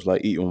themselves,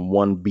 like eating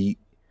one beet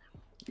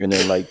and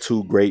then like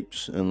two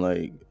grapes and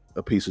like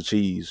a piece of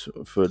cheese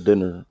for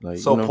dinner. Like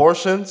So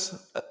portions,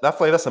 I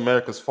feel like that's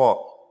America's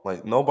fault.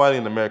 Like nobody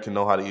in America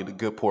know how to eat a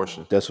good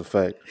portion. that's a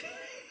fact.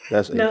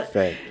 That's a No,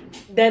 fact.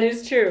 that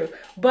is true.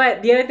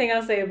 But the other thing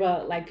I'll say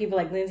about like people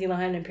like Lindsay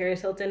Lohan and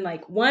Paris Hilton,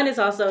 like one is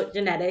also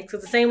genetics.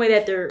 It's the same way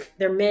that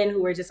they're men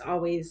who are just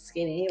always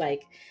skinny.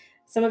 Like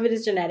some of it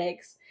is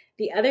genetics.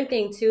 The other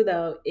thing too,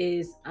 though,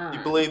 is You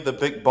believe the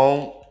big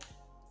bone?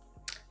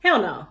 hell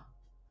no.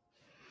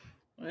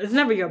 It's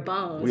never your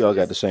bones. We all You're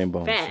got the just same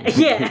bones. fat.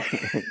 Yeah.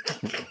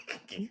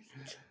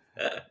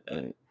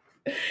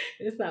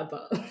 It's not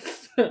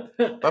bones.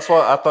 That's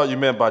what I thought you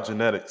meant by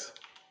genetics.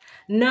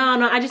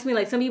 No, I just mean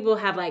like some people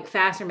have like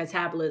faster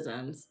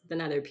metabolisms than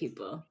other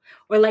people.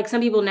 Or like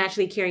some people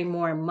naturally carry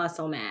more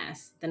muscle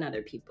mass than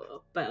other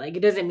people. But like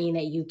it doesn't mean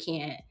that you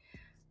can't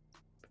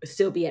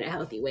still be at a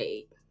healthy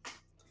weight.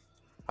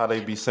 How they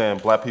be saying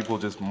black people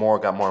just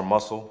got more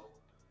muscle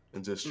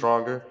and just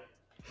stronger.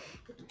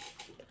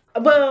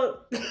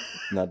 Well,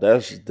 Now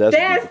that's a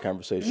deeper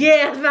conversation.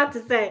 Yeah, I was about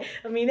to say.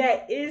 I mean,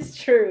 that is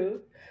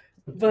true.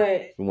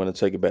 But we want to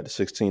take it back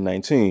to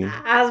 1619.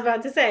 I was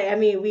about to say, I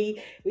mean,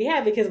 we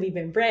have because we've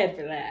been bred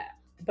for that.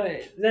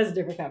 But that's a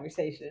different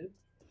conversation.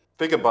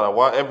 Think about it.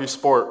 Why every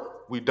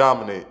sport we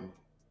dominating?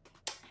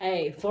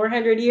 Hey,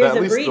 400 years of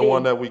breeding. At least the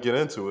one that we get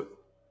into it.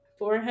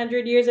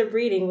 400 years of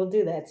breeding will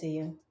do that to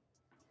you.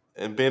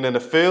 And being in the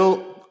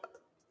field,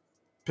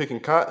 picking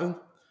cotton,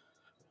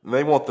 and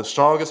they want the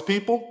strongest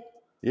people.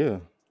 Yeah.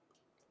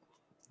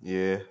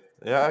 Yeah,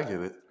 I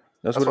get it.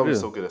 That's why what it we're is.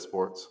 so good at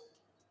sports.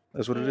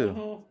 That's what it is.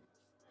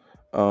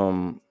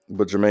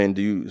 But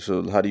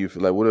Jermaine, how do you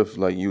feel? Like, what if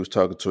like you was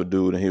talking to a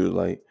dude and he was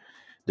like,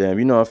 "Damn,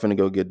 I'm finna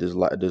go get this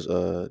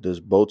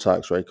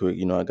Botox right quick.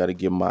 I got to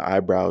get my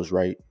eyebrows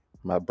right,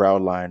 my brow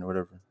line or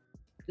whatever."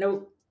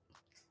 Nope.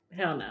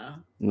 Hell no.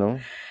 No.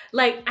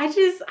 Like I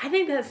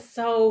think that's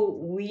so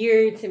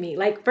weird to me.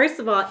 Like first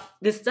of all,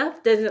 this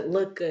stuff doesn't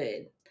look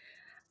good.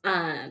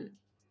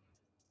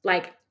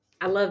 Like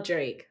I love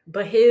Drake,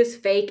 but his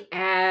fake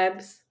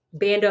abs,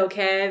 Bando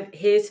Kev,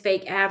 his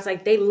fake abs,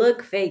 like they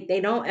look fake.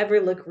 They don't ever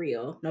look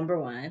real. Number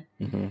one.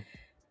 Mm-hmm.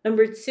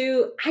 Number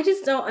two, I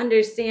just don't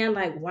understand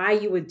like why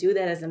you would do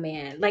that as a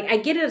man. Like I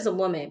get it as a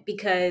woman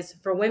because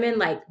for women,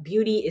 like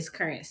beauty is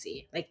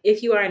currency. Like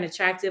if you are an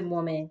attractive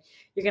woman,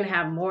 you're gonna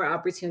have more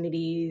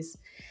opportunities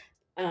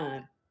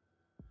than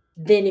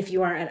if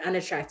you are an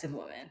unattractive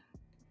woman.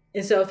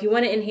 And so if you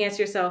want to enhance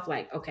yourself,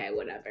 like okay,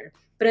 whatever.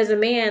 But as a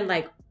man,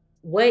 like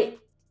what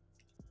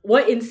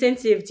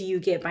incentive do you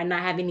get by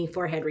not having any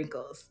forehead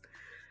wrinkles?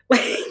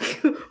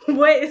 Like,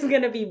 what is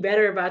going to be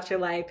better about your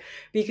life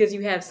because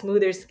you have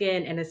smoother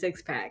skin and a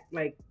six pack?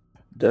 Like,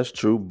 that's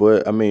true.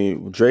 But I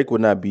mean, Drake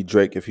would not be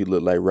Drake if he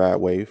looked like Rod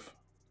Wave.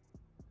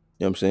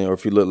 You know what I'm saying? Or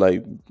if he looked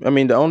like, I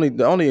mean, the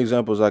only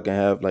examples I can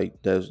have like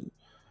that's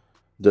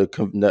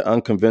the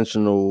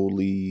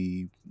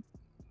unconventionally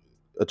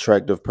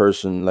attractive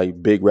person,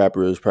 like big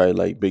rapper, is probably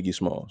like Biggie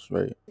Smalls,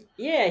 right?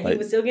 Yeah, he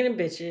was still getting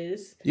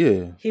bitches.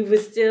 Yeah, he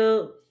was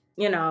still,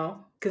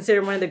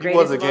 considered one of the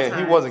greatest.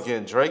 He wasn't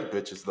getting Drake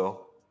bitches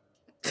though.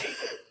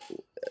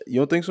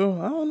 You don't think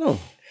so? I don't know.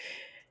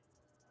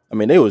 I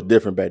mean, they was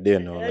different back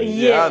then, though. Like,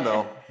 yeah, I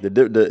know.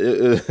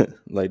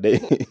 Like they,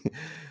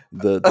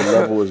 the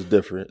level was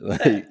different.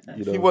 Like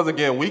he wasn't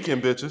getting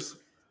weekend bitches.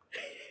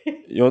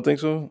 You don't think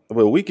so?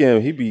 But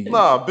Weeknd, he be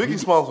Biggie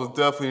Smalls was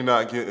definitely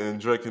not getting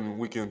Drake and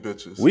Weekend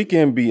bitches.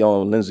 Weeknd be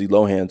on Lindsay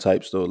Lohan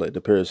type stuff, like the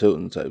Paris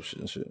Hilton type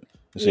shit.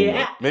 Yeah,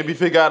 like. Maybe if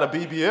he got a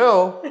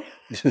BBL,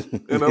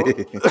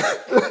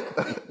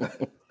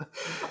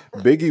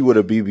 Biggie with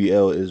a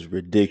BBL is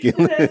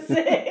ridiculous.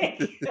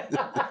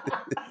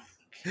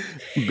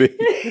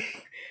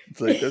 It's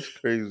like that's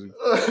crazy.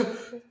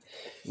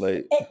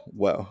 Like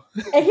wow.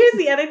 And here's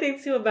the other thing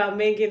too about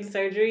men getting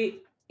surgery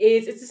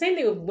is it's the same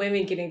thing with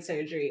women getting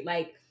surgery.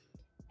 Like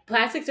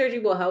plastic surgery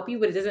will help you,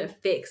 but it doesn't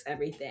fix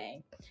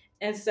everything.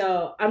 And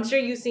so I'm sure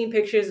you've seen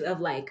pictures of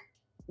like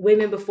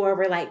women before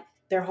where like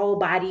their whole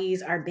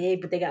bodies are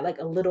big, but they got like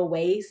a little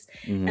waist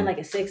and like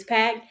a six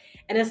pack.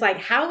 And it's like,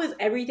 how is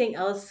everything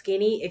else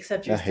skinny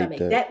except your stomach?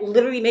 That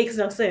literally makes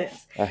no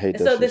sense. I hate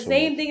that. So the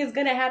same thing is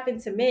going to happen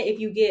to men if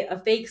you get a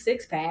fake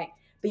six pack,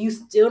 but you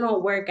still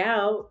don't work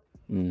out.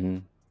 Mm-hmm.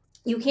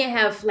 You can't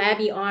have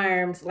flabby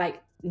arms,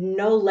 like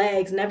no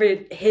legs, never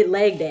hit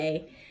leg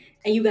day,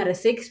 and you got a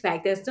six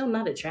pack. That's still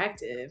not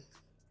attractive.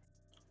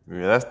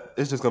 Yeah,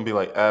 it's just gonna be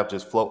like ab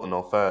just floating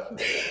on fat.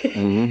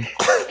 Mm-hmm.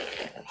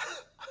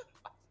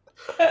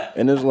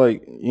 And it's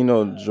like,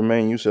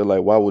 Jermaine, you said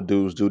like, why would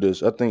dudes do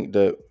this? I think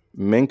that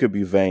men could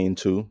be vain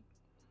too.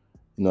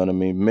 You know what I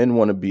mean? Men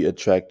want to be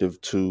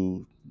attractive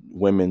to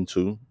women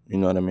too. You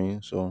know what I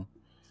mean? So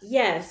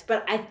yes,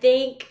 but I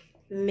think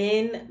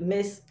men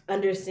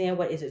misunderstand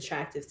what is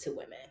attractive to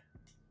women.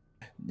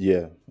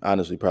 Yeah,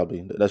 honestly,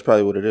 probably that's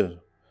probably what it is.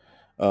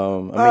 I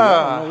mean,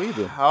 I don't know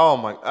either. Oh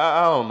my,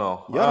 I don't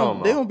know. I don't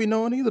know. They don't be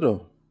knowing either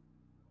though.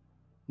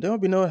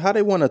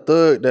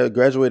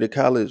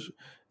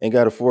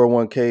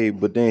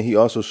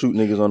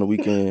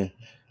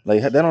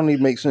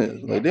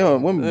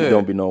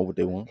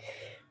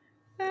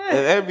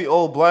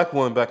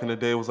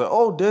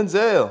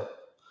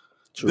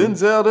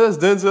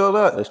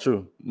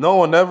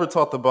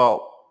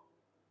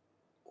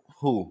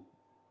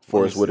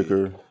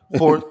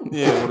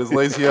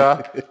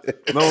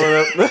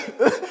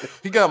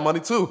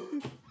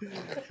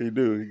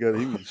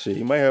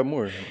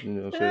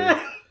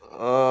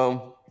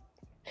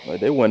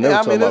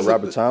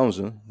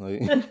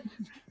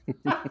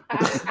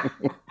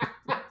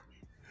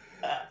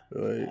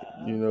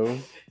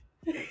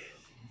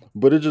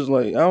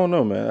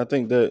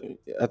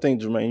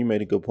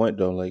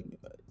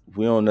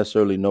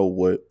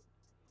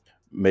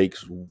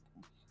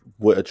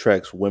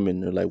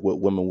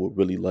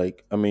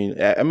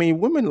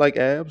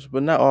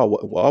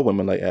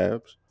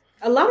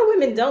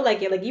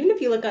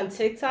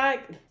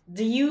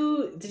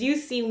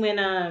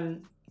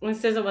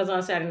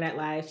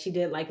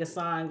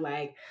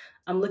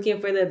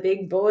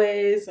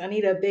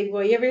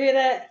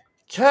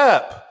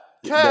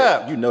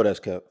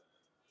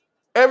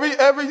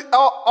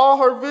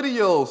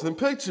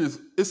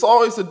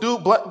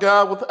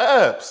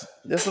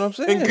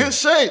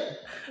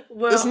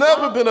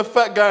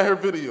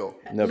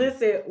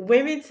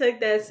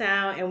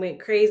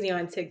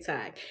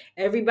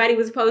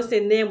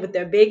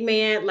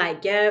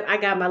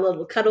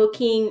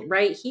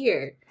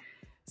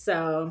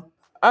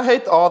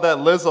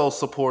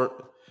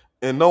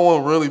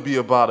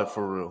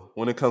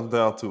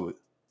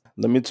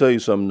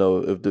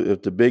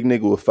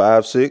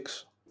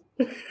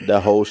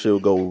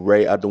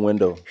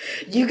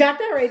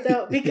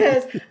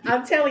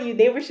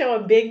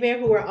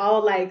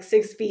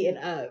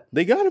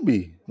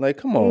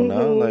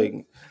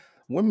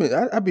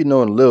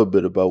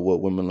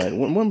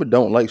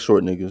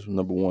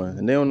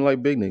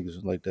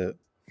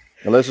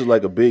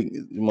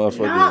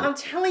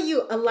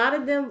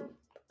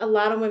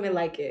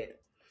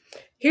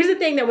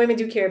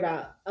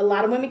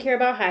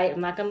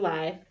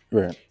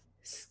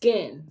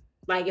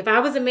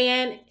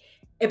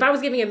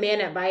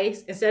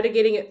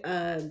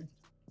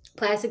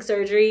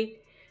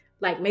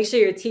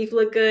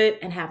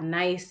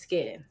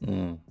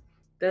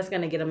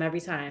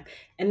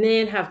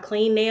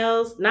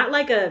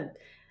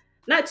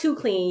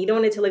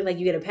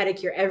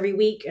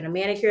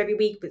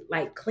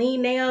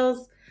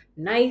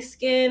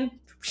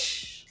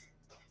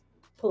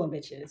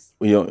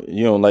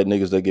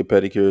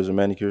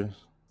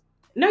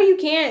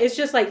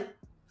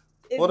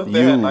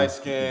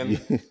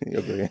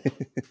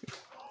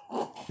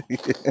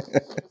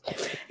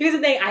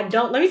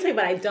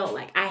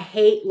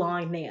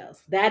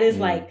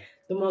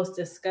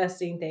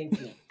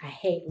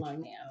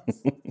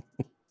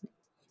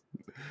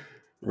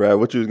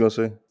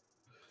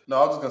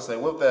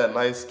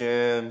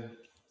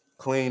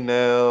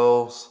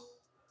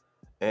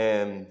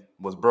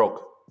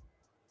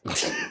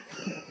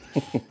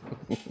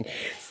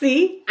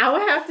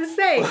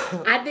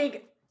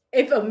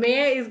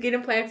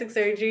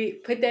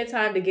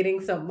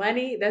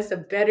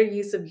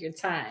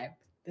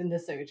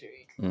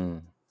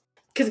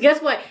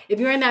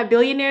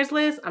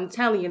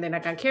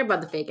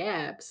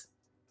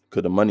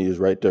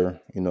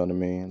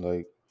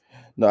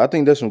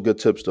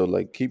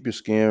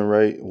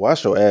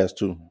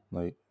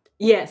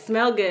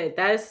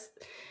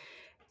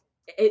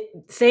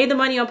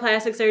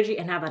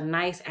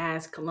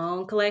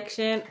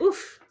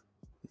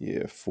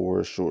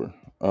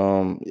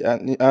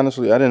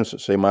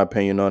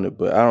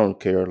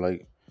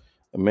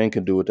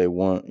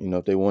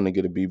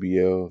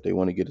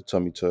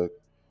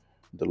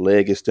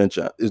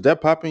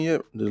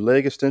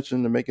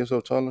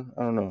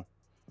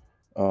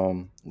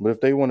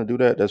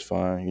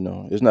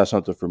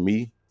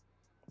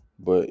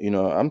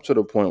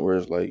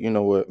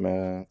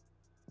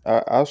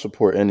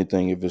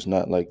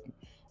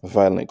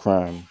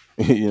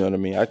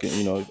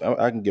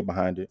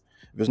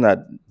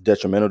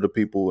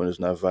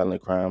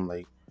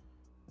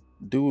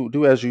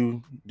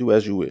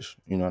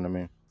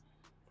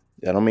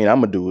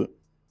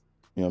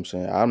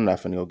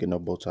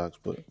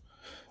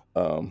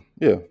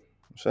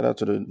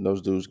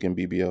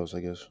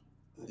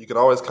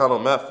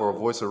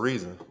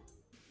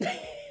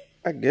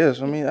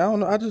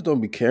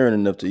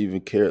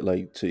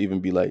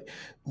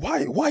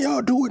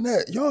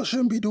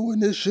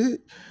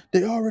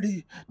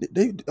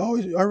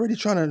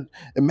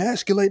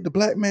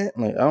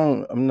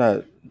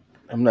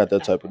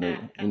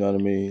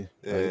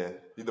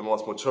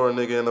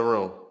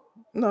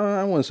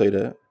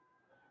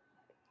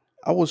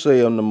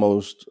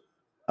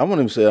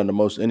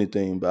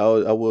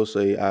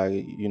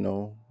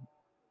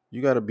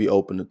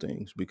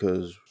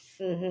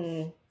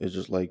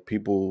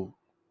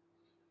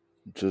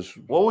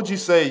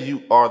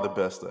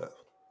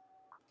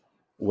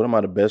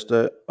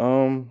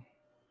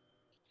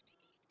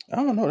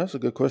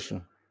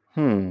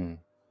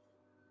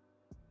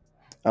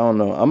 I don't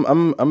know.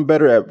 I'm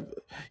better at.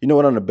 You know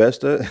what I'm the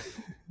best at?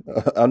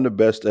 I'm the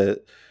best at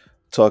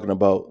talking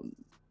about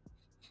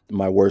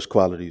my worst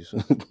qualities.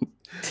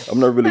 I'm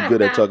not really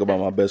good at talking about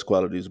my best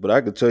qualities, but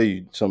I could tell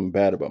you something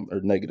bad about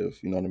or negative.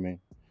 You know what I mean?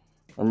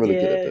 I'm really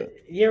good at Yeah, that.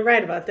 you're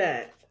right about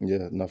that.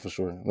 Yeah, not for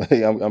sure. Like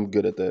I'm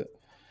good at that.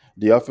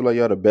 Do y'all feel like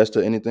y'all the best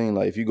at anything?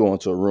 Like if you go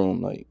into a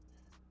room, like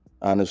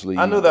I knew honestly,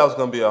 that was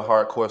gonna be a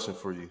hard question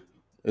for you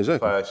if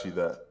exactly, I asked you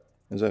that.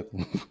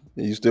 exactly.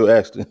 You still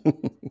asked it.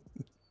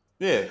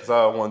 Yeah, because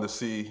I wanted to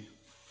see.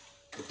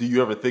 Do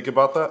you ever think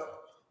about that?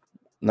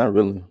 Not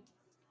really.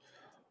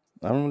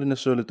 I don't really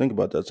necessarily think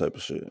about that type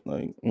of shit.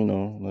 Like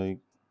like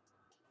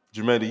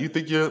Jermaine, do you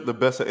think you're the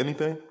best at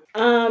anything?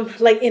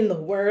 Like in the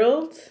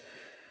world.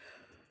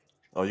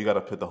 Oh, you got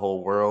to put the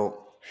whole world.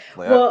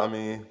 Like, I Well,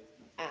 mean,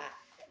 I,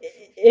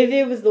 if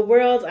it was the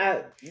world,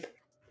 that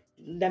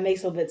makes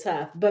it a little bit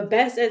tough. But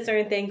best at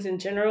certain things in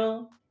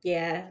general,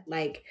 yeah.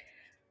 Like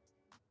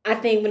I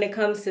think when it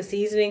comes to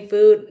seasoning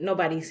food,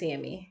 nobody's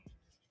seeing me.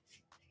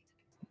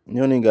 you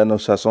don't even got no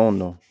sazon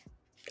though.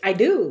 I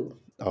do.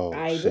 Oh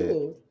I shit.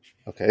 do.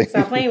 Okay.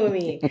 Stop playing with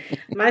me.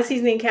 My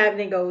seasoning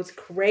cabinet goes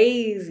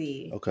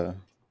crazy. Okay.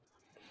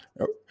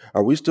 Are,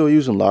 are we still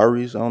using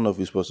Lowry's? I don't know if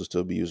we're supposed to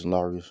still be using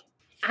Lowry's.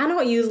 I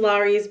don't use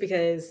Lawry's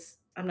because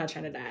I'm not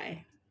trying to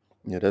die.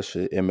 Yeah, that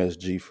shit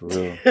MSG for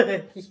real.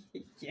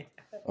 Yeah.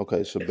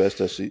 Okay, so best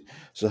at see.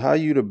 So how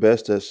you the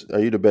best at? Are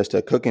you the best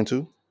at cooking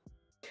too?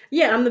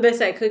 Yeah, I'm the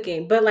best at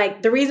cooking. But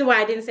like the reason why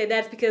I didn't say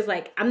that is because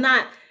like I'm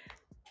not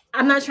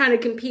trying to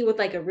compete with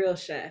like a real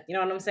chef. You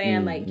know what I'm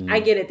saying? Like I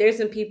Mm-hmm. get it. There's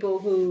some people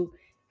who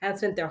have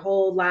spent their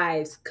whole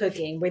lives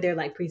cooking where their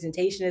like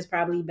presentation is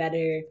probably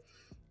better.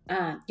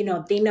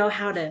 They know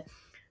how to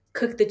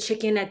cook the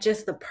chicken at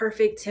just the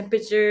perfect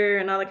temperature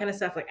and all that kind of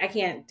stuff. Like I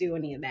can't do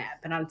any of that.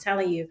 But I'm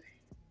telling you,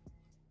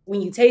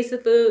 when you taste the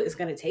food, it's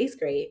gonna taste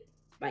great.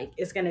 Like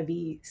it's gonna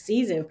be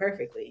seasoned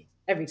perfectly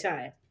every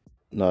time.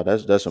 No,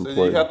 that's so you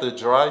important. have the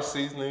dry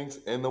seasonings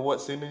and the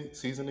what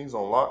seasonings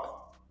on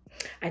lock?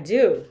 I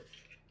do.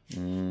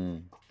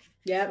 Mm.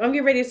 Yeah, I'm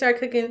getting ready to start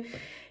cooking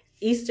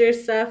Easter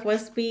stuff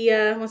once we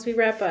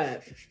wrap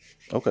up.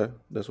 Okay,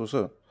 that's what's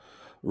up.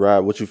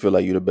 Rod, what you feel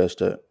like you the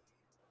best at?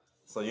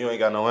 So you ain't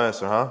got no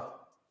answer, huh?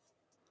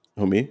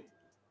 Who me?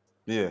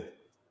 Yeah.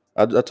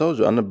 I told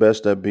you I'm the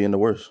best at being the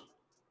worst.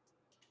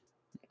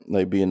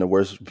 Like being the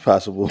worst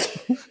possible.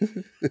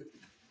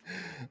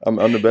 I'm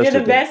the You're best the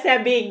at that. best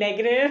at being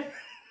negative.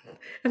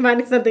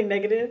 Finding something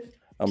negative.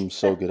 I'm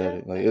so good at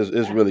it. Like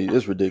it's really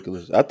it's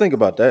ridiculous. I think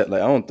about that.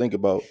 Like I don't think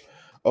about,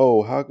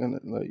 oh, how can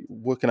like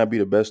what can I be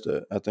the best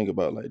at? I think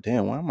about like,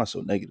 damn, why am I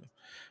so negative?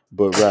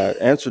 But right,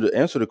 answer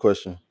the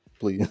question,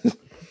 please,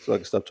 so I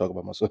can stop talking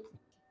about myself.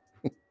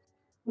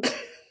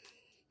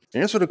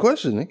 Answer the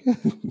question,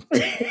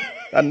 nigga.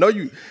 I know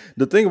you.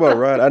 The thing about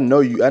Rod, I know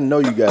you. I know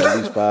you got at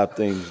least five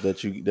things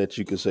that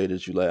you could say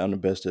that you like. I'm the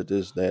best at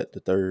this, that,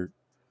 the third.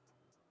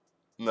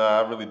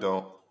 Nah, I really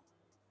don't.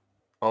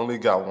 I only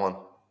got one.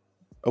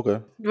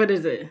 Okay, What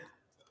is it?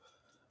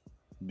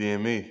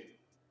 Being me.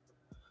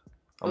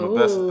 I'm the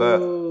best at that.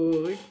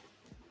 Oh,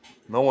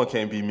 No one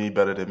can be me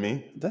better than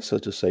me. that's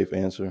such a safe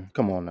answer.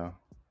 Come on now.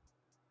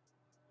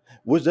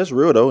 Which that's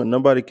real though, and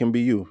nobody can be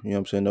you. You know what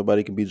I'm saying?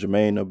 Nobody can be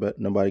Jermaine.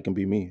 Nobody can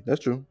be me. That's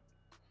true.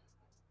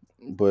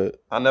 But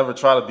I never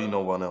try to be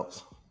no one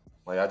else.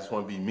 Like I just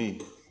want to be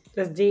me.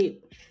 that's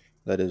deep.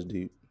 that is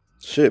deep.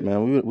 Shit,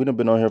 man. We done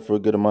been on here for a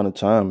good amount of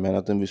time, man.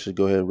 I think we should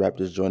go ahead and wrap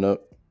this joint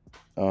up.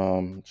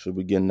 Should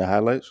we get in the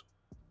highlights?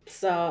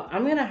 So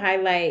I'm gonna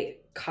highlight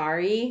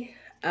Kari,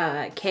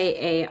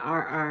 Karri.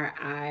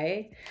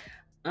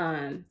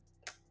 Um,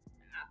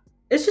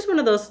 it's just one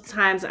of those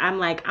times I'm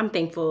like, I'm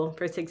thankful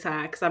for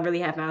TikTok because I really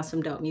have found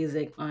some dope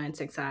music on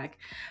TikTok.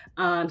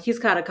 He's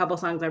got a couple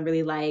songs I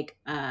really like.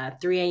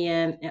 3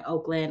 a.m. in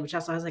Oakland, which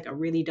also has like a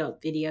really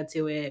dope video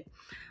to it.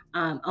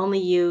 Only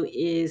You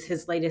is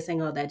his latest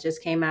single that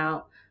just came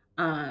out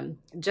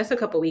just a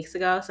couple weeks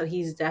ago. So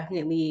he's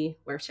definitely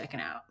worth checking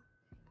out.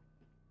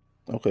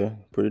 Okay,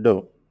 pretty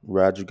dope.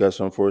 Rod, you got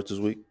something for us this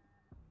week?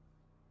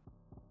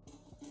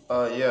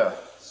 Yeah.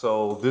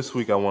 So this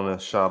week I want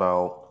to shout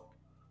out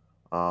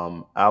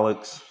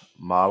Alex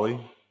Molly.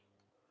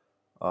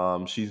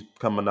 She's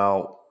coming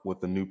out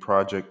with a new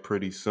project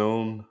pretty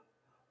soon.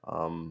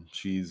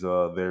 She's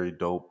a very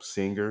dope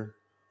singer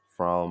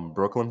from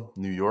Brooklyn,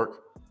 New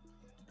York.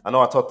 I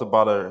know I talked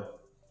about her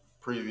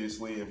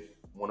previously in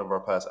one of our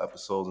past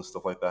episodes and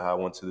stuff like that. How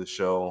I went to the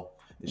show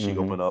and she Mm-hmm.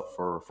 opened up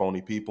for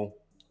Phony People.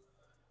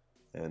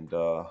 And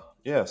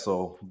yeah,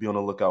 so be on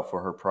the lookout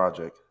for her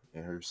project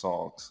and her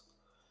songs.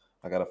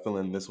 I got a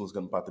feeling this one's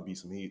about to be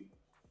some heat.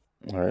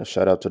 All right,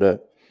 shout out to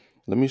that.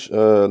 Let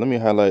me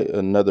highlight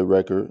another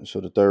record. So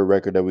the third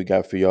record that we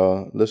got for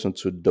y'all. Listen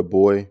to Da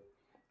Boy,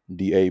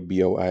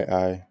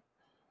 Daboii.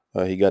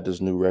 He got this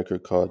new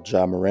record called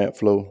Ja Morant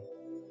Flow.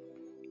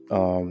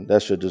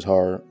 That shit just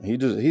hard. He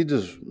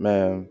just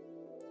man,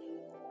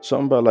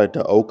 something about like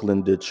the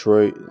Oakland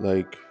Detroit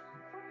like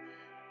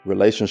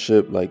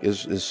relationship. Like it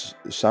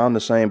sound the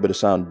same, but it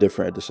sound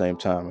different at the same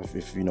time.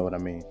 If you know what I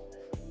mean.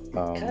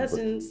 But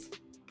Cousins.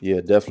 Yeah,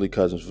 definitely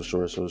Cousins for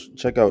sure. So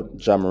check out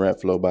Ja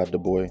Morant Flow by Da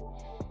Boy.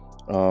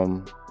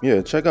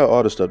 Yeah, check out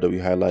all the stuff that we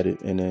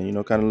highlighted, and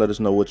then kind of let us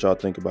know what y'all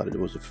think about it.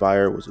 Was it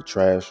fire? Was it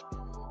trash?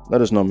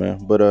 Let us know, man.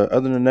 But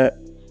other than that,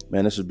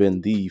 man, this has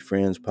been the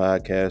Friends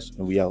Podcast,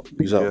 and we out.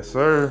 Peace out. Yes,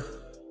 sir.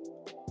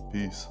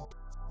 Peace.